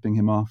sort of ripping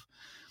him off.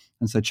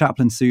 And so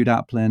Chaplin sued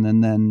Aplin,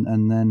 and then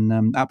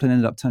Aplin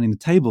ended up turning the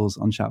tables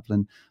on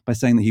Chaplin by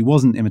saying that he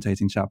wasn't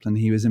imitating Chaplin,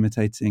 he was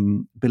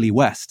imitating Billy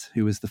West,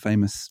 who was the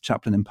famous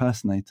Chaplin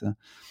impersonator.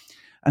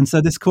 And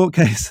so this court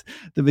case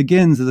that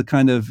begins as a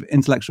kind of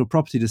intellectual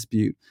property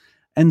dispute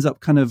ends up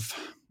kind of,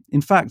 in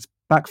fact,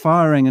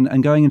 backfiring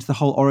and going into the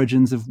whole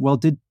origins of, well,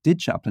 did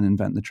Chaplin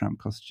invent the tramp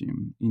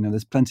costume?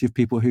 There's plenty of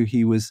people who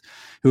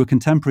were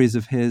contemporaries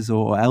of his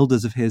or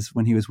elders of his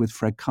when he was with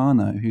Fred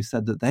Karno, who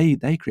said that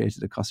they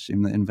created a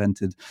costume that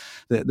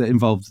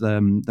involved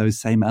those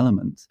same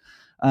elements.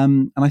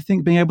 And I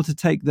think being able to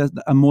take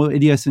a more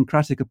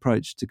idiosyncratic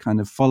approach to kind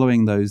of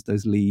following those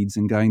leads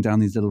and going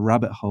down these little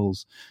rabbit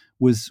holes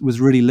was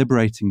really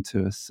liberating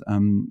to us.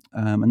 And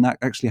that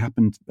actually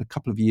happened a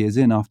couple of years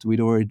in after we'd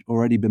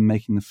already been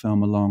making the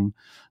film along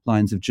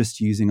lines of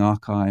just using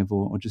archive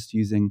or just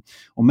using,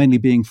 or mainly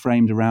being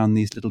framed around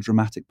these little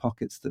dramatic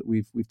pockets that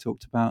we've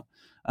talked about.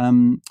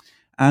 And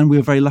we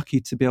were very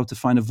lucky to be able to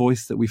find a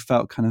voice that we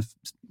felt kind of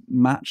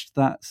matched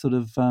that sort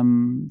of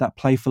that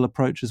playful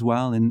approach as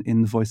well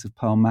in the voice of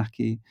Pearl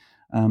Mackie,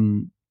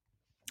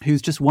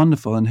 who's just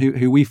wonderful and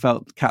who we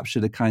felt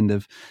captured a kind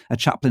of a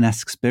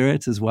Chaplin-esque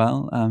spirit as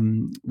well.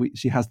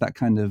 She has that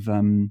kind of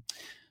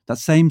that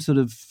same sort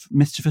of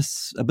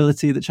mischievous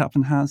ability that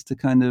Chaplin has to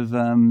kind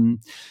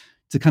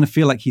of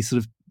feel like he's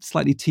sort of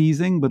slightly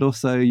teasing, but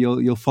also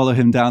you'll follow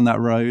him down that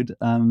road.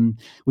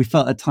 We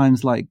felt at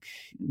times like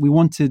we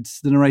wanted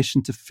the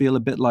narration to feel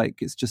a bit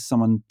like it's just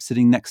someone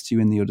sitting next to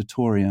you in the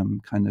auditorium,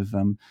 kind of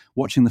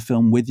watching the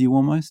film with you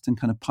almost, and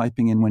kind of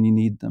piping in when you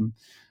need them.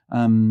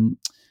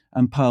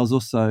 And Pearl's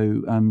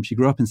also she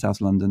grew up in South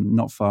London,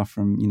 not far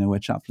from where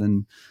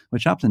Chaplin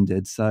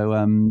did. So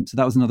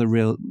that was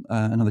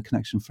another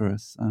connection for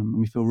us. And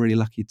we feel really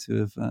lucky to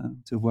have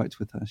worked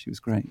with her. She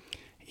was great.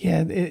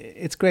 Yeah,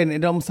 it's great. And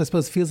it almost, I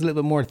suppose, feels a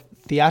little bit more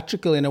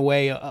theatrical in a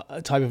way,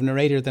 a type of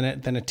narrator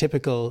than a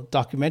typical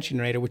documentary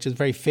narrator, which is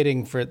very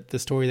fitting for the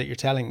story that you're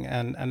telling,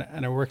 and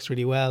it works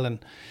really well.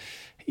 And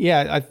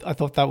yeah, I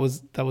thought that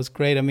was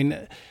great. I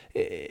mean,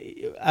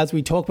 as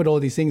we talk about all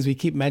these things, we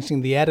keep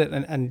mentioning the edit,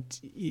 and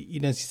as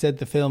you said,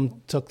 the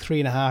film took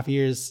 3.5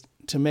 years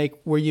to make.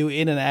 Were you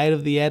in and out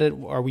of the edit,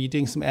 or were you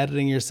doing some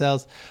editing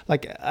yourselves?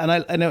 And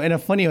I know in a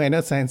funny way, I know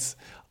it sounds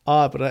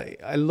odd, but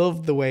I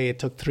loved the way it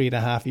took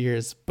 3.5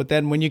 years. But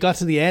then when you got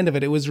to the end of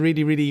it, it was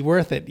really, really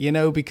worth it,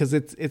 because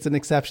it's an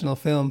exceptional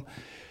film.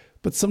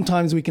 But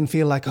sometimes we can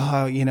feel like,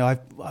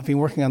 I've been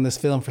working on this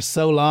film for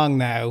so long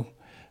now,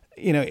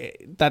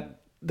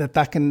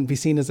 that can be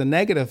seen as a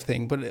negative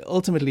thing. But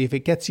ultimately, if it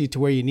gets you to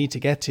where you need to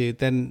get to,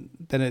 then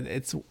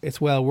it's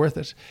well worth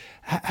it.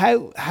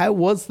 How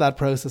was that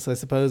process, I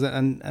suppose,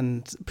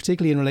 and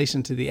particularly in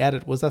relation to the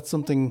edit? Was that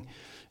something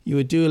you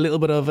would do a little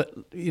bit of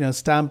it,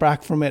 stand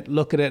back from it,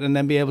 look at it, and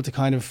then be able to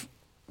kind of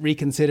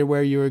reconsider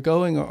where you were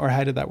going, or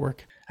how did that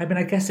work? I mean,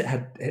 I guess it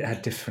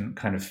had different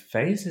kind of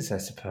phases, I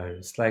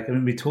suppose.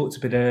 We talked a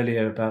bit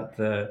earlier about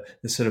the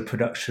sort of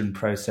production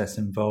process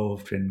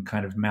involved in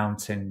kind of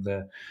mounting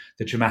the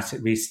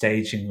dramatic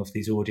restaging of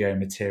these audio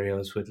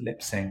materials with lip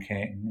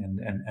syncing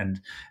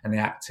and the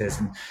actors,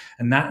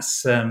 and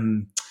that's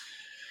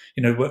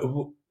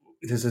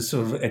there's a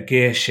sort of a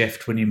gear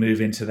shift when you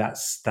move into that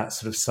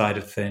sort of side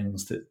of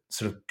things that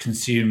sort of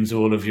consumes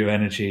all of your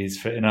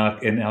energies. In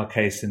our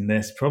case, in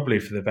this, probably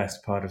for the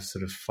best part of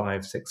sort of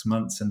 5-6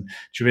 months. And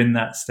during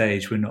that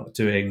stage, we're not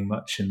doing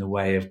much in the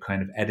way of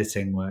kind of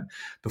editing work.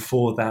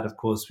 Before that, of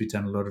course, we've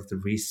done a lot of the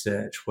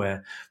research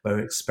where we're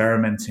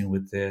experimenting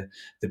with the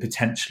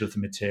potential of the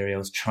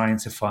materials, trying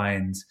to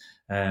find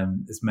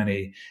as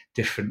many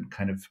different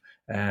kind of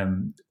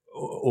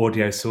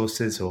audio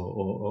sources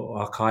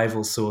or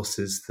archival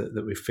sources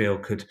that we feel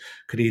could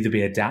either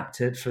be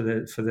adapted for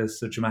the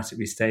sort of dramatic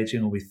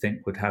restaging, or we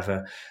think would have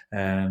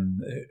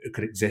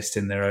could exist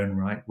in their own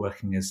right,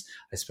 working as,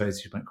 I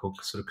suppose you might call,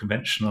 sort of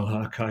conventional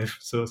archive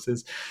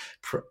sources.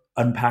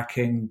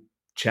 Unpacking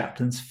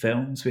Chaplin's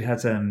films, we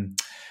had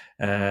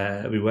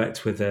we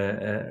worked with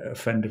a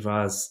friend of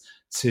ours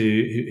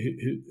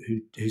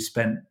who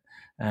spent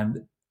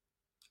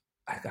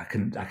I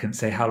can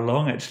say how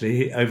long,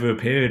 actually, over a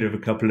period of a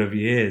couple of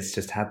years,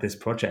 just had this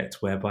project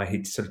whereby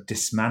he'd sort of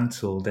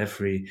dismantled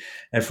every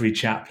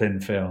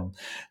Chaplin film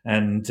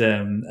and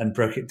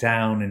broke it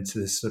down into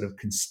this sort of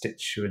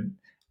constituent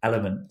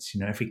elements.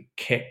 Every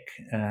kick,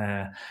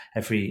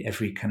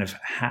 every kind of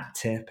hat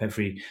tip,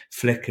 every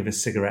flick of a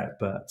cigarette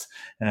butt.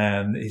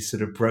 He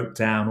sort of broke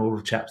down all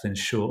of Chaplin's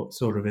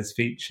shorts, all of his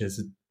features,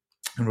 and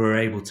we were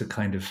able to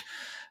kind of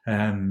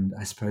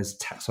I suppose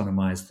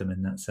taxonomize them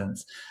in that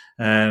sense.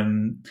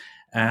 And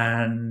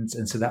And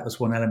so that was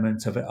one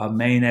element of it. Our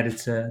main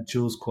editor,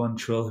 Jules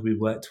Quantrill, who we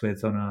worked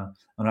with on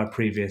our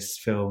previous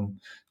film,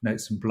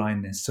 Notes on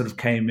Blindness, sort of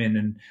came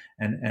in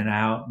and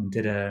out and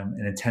did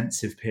an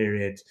intensive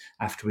period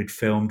after we'd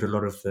filmed a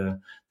lot of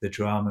the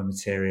drama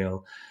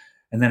material.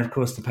 And then, of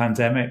course, the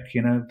pandemic,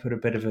 put a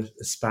bit of a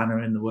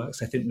spanner in the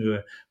works. I think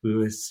we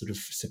were sort of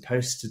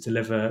supposed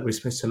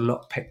to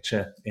lock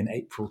picture in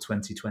April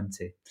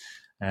 2020.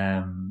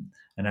 And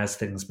as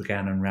things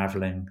began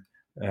unraveling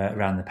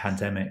around the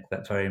pandemic,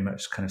 that very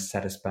much kind of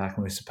set us back.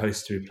 And we were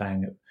supposed to be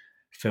playing at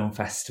film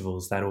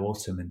festivals that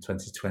autumn in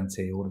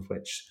 2020, all of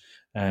which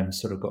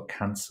sort of got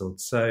cancelled.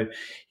 So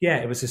yeah,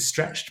 it was a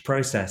stretched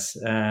process,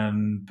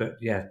 but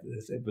yeah,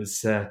 it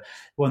was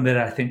one that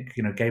I think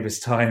gave us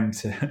time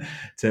to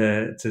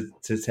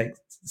take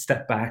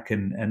step back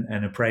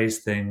and appraise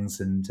things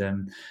and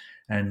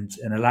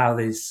allow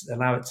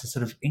it to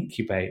sort of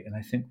incubate. And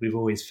I think we've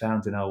always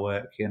found in our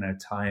work,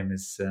 time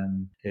is,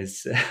 and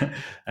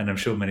I'm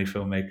sure many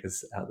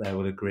filmmakers out there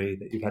will agree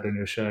that you've had on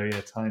your show.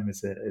 Time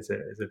is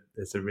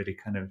a really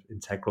kind of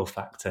integral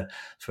factor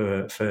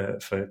for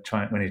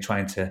trying when you're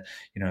trying to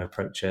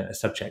approach a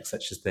subject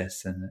such as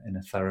this in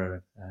a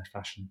thorough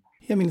fashion.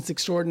 Yeah, I mean, it's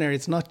extraordinary.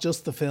 It's not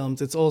just the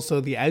films; it's also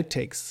the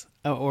outtakes,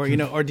 or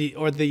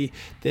the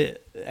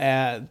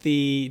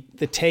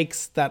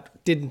takes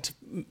that didn't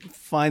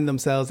find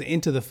themselves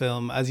into the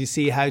film. As you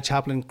see how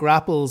Chaplin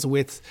grapples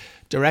with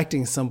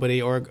directing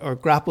somebody, or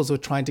grapples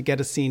with trying to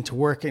get a scene to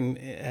work, and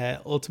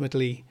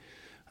ultimately,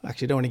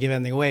 actually, I don't want to give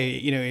anything away.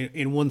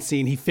 In one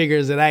scene, he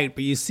figures it out,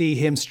 but you see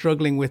him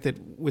struggling with it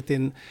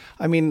within.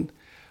 I mean,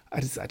 I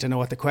don't know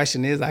what the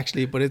question is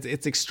actually, but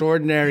it's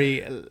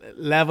extraordinary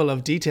level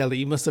of detail that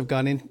you must have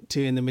gone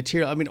into in the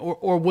material. I mean,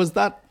 or was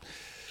that,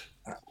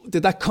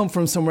 did that come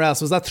from somewhere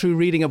else? Was that through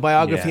reading a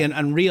biography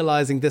and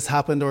realizing this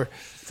happened? Or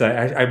so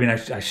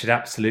I should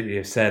absolutely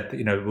have said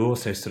that, we're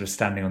also sort of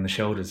standing on the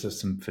shoulders of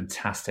some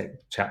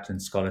fantastic Chaplin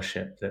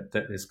scholarship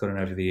that has gone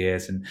over the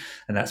years, and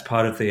that's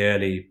part of the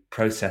early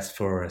process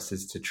for us,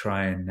 is to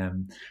try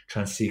and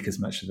seek as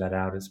much of that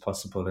out as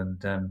possible.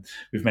 And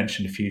we've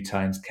mentioned a few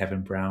times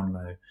Kevin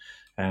Brownlow,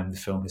 the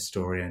film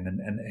historian,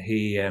 and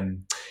he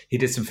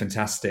did some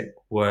fantastic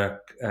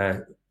work.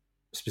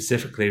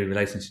 Specifically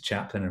relating to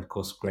Chaplin, and of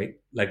course, great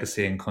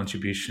legacy and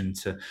contribution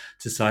to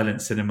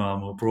silent cinema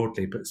more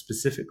broadly. But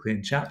specifically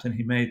in Chaplin,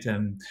 he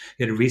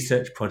had a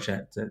research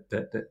project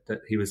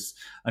that he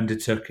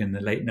undertook in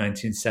the late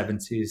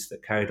 1970s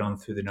that carried on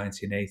through the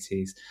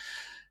 1980s,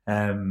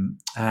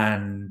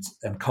 and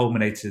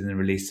culminated in the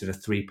release of a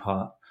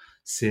 3-part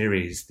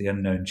series, The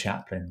Unknown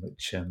Chaplin,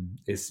 which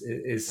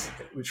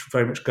which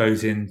very much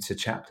goes into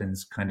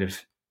Chaplin's kind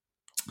of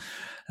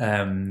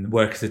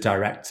work as a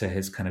director,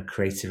 his kind of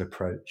creative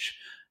approach,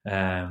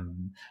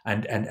 and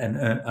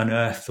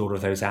unearthed all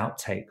of those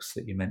outtakes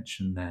that you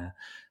mentioned there.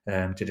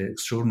 Did an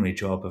extraordinary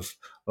job of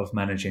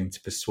managing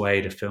to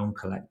persuade a film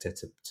collector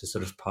to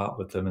sort of part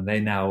with them, and they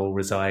now all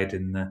reside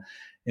in the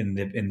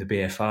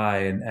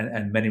BFI,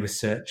 and many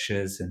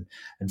researchers and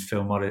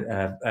film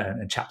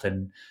and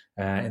Chaplin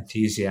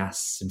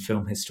enthusiasts and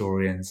film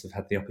historians have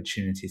had the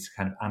opportunity to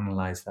kind of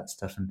analyze that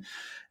stuff, and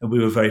we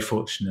were very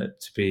fortunate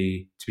to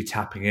be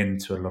tapping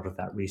into a lot of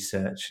that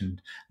research,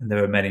 and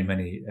there were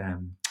many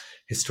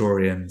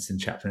historians and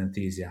Chaplin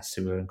enthusiasts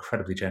who were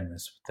incredibly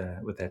generous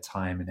with their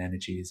time and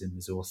energies and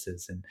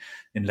resources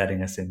in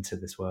letting us into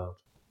this world.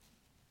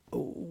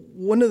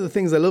 One of the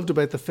things I loved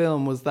about the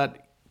film was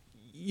that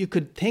you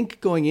could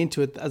think going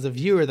into it as a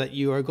viewer that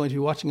you are going to be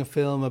watching a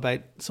film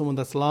about someone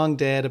that's long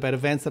dead, about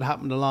events that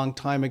happened a long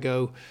time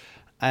ago.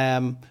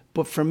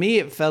 But for me,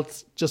 it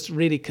felt just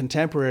really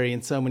contemporary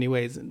in so many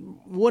ways.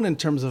 One, in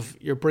terms of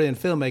your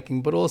brilliant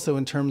filmmaking, but also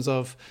in terms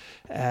of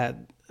I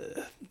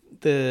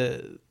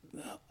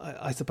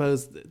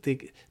suppose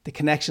the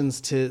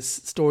connections to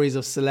stories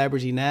of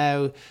celebrity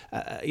now,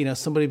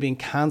 somebody being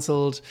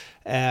cancelled,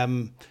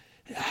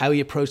 how he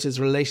approaches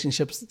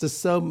relationships. There's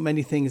so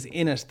many things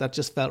in it that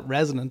just felt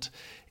resonant.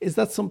 Is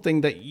that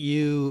something that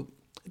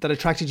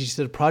attracted you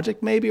to the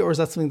project maybe, or is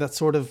that something that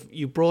sort of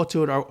you brought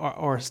to it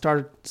or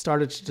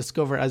started to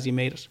discover as you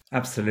made it?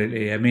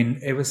 Absolutely. I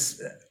mean, it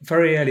was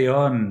very early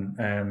on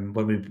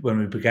when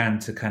we began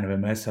to kind of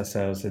immerse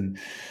ourselves in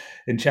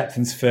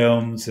Chaplin's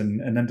films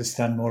and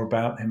understand more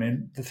about him.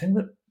 And the thing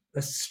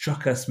that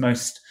struck us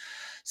most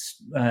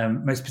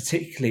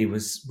particularly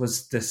was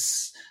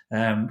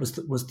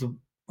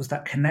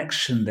that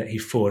connection that he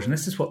forged. And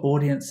this is what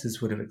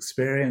audiences would have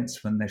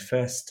experienced when they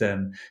first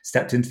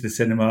stepped into the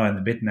cinema in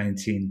the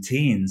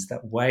mid-19-teens,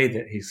 that way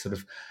that he's sort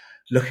of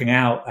looking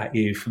out at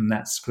you from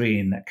that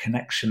screen, that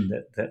connection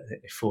that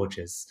he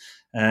forges.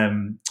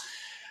 And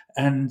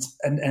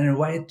in a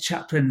way,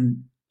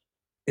 Chaplin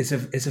is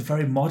a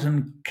very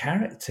modern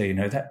character,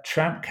 that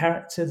tramp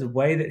character, the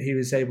way that he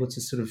was able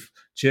to sort of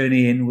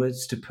journey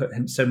inwards to put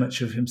so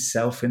much of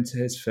himself into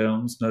his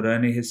films, not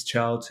only his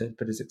childhood,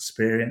 but his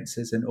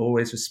experiences, and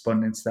always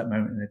responding to that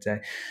moment in the day.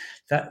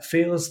 That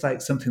feels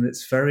like something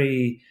that's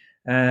very,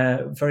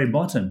 very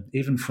modern,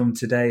 even from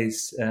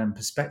today's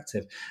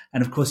perspective.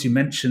 And of course, you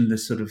mentioned the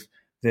sort of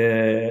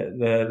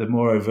the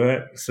more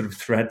overt sort of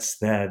threads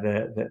there,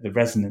 the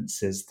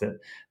resonances that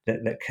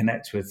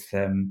connect with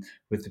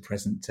the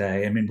present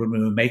day. I mean, when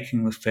we were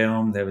making the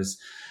film, there was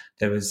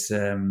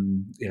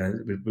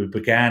we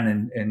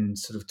began in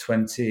sort of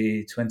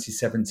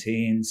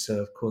 2017.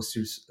 So of course,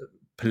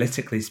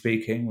 politically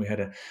speaking,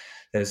 there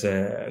was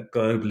a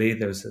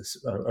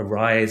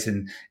rise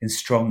in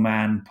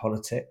strongman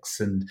politics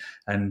and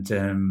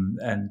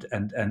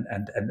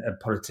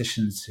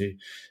politicians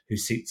who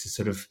seek to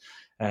sort of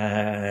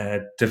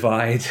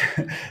divide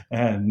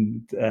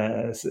and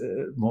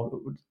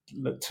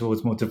look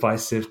towards more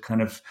divisive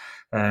kind of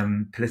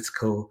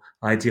political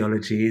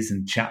ideologies.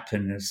 And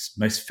Chaplin is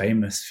most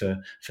famous for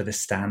the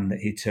stand that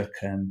he took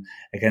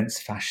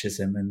against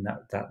fascism, and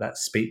that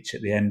speech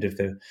at the end of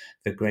the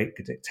Great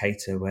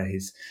Dictator, where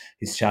he's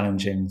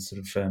challenging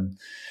sort of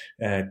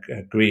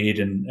greed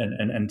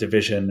and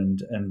division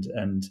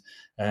and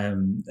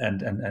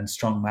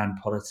strongman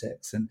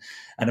politics. And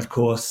of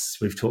course,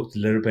 we've talked a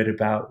little bit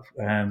about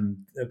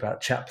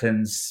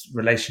Chaplin's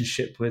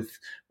relationship with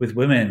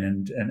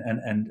women,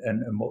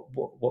 and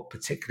what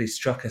particularly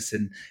struck us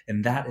in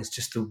that is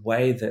just the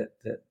way that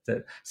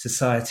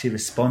society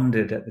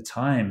responded at the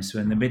time. So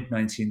in the mid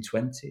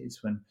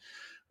 1920s,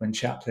 when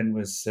Chaplin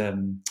was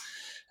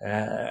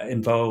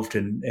involved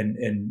in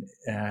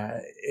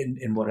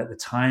what at the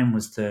time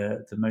was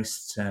the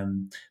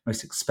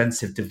most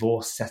expensive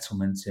divorce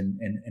settlement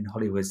in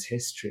Hollywood's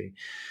history,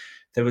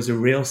 there was a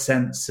real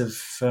sense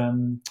of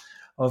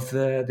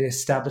the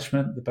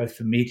establishment, both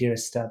the media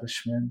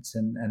establishment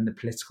and the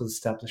political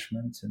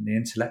establishment and the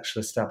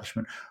intellectual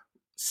establishment,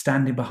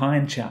 standing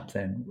behind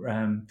Chaplin,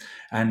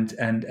 and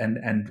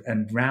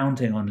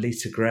rounding on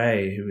Lita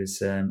Grey, who was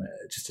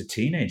just a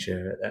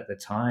teenager at the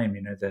time.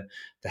 You know, the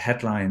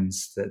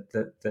headlines that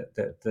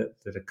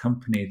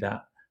accompany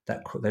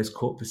those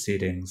court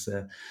proceedings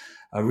are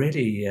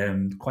really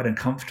quite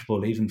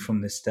uncomfortable, even from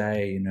this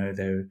day. You know,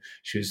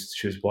 she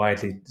was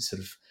widely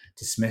sort of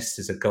dismissed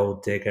as a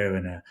gold digger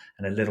and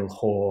a little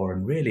whore,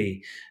 and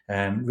really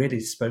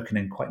spoken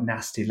in quite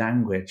nasty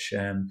language.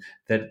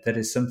 That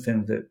is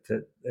something that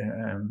the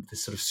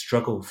sort of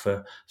struggle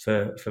for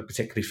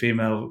particularly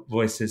female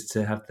voices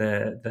to have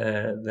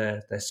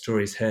their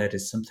stories heard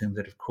is something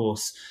that, of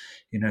course,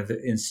 you know,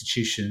 the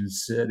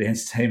institutions, the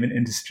entertainment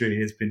industry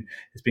has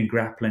been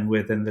grappling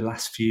with in the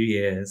last few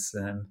years.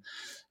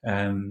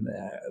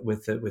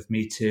 With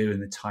Me Too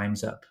and the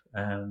Time's Up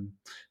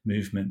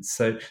movement.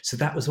 So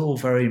that was all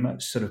very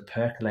much sort of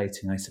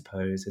percolating, I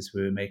suppose, as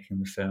we were making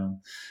the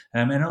film.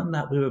 And on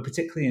that, we were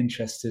particularly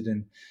interested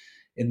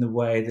in the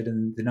way that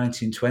in the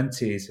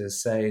 1920s,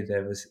 as I say,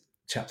 there was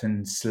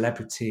Chaplin's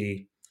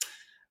celebrity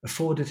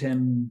afforded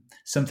him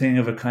something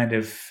of a kind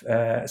of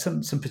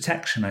some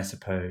protection, I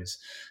suppose.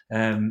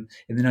 In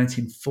the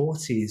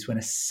 1940s, when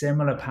a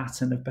similar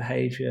pattern of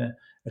behaviour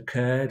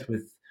occurred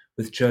with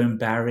Joan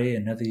Barry,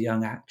 another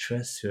young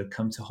actress who had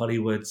come to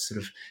Hollywood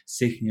sort of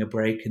seeking a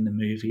break in the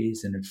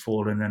movies and had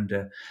fallen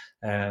into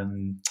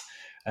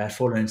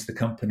the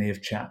company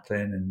of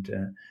Chaplin,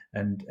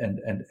 and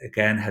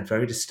again had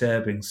very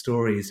disturbing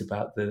stories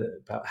about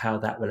how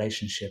that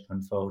relationship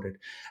unfolded.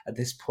 At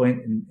this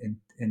point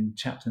in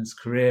Chaplin's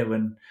career,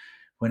 when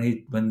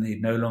he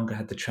no longer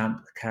had the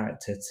tramp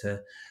character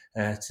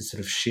to sort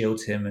of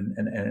shield him,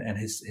 and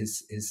his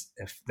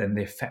then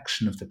the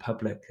affection of the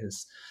public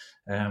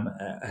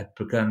had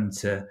begun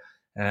to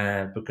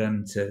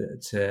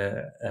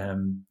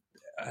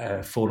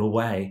fall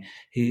away.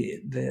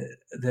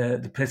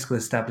 The political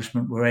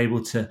establishment were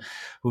able to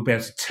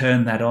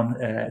turn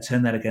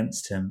that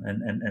against him,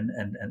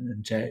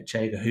 and J.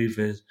 Edgar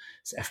Hoover's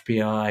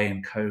FBI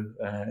in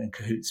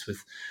cahoots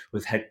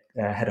with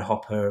Hedda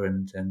Hopper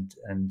and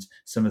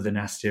some of the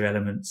nastier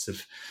elements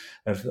of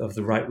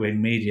the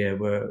right-wing media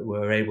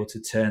were able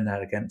to turn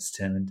that against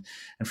him.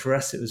 And for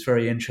us, it was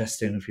very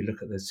interesting if you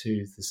look at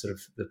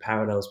the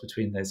parallels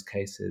between those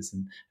cases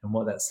and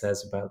what that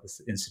says about the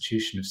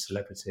institution of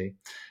celebrity.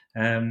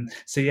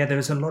 So yeah, there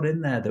was a lot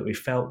in there that we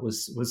felt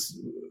was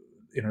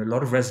a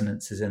lot of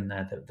resonances in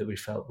there that we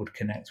felt would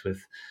connect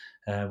with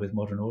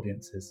modern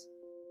audiences.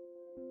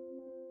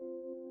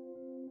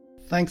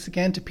 Thanks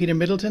again to Peter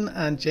Middleton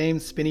and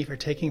James Spinney for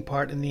taking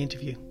part in the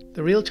interview.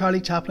 The Real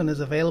Charlie Chaplin is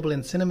available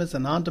in cinemas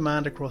and on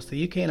demand across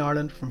the UK and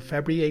Ireland from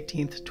February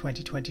 18th,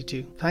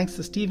 2022. Thanks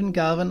to Stephen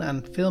Galvin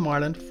and Film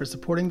Ireland for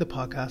supporting the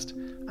podcast,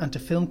 and to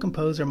film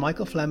composer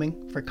Michael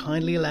Fleming for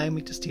kindly allowing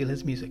me to steal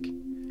his music.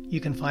 You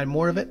can find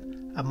more of it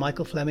at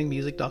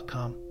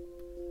michaelflemingmusic.com.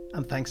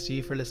 And thanks to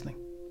you for listening.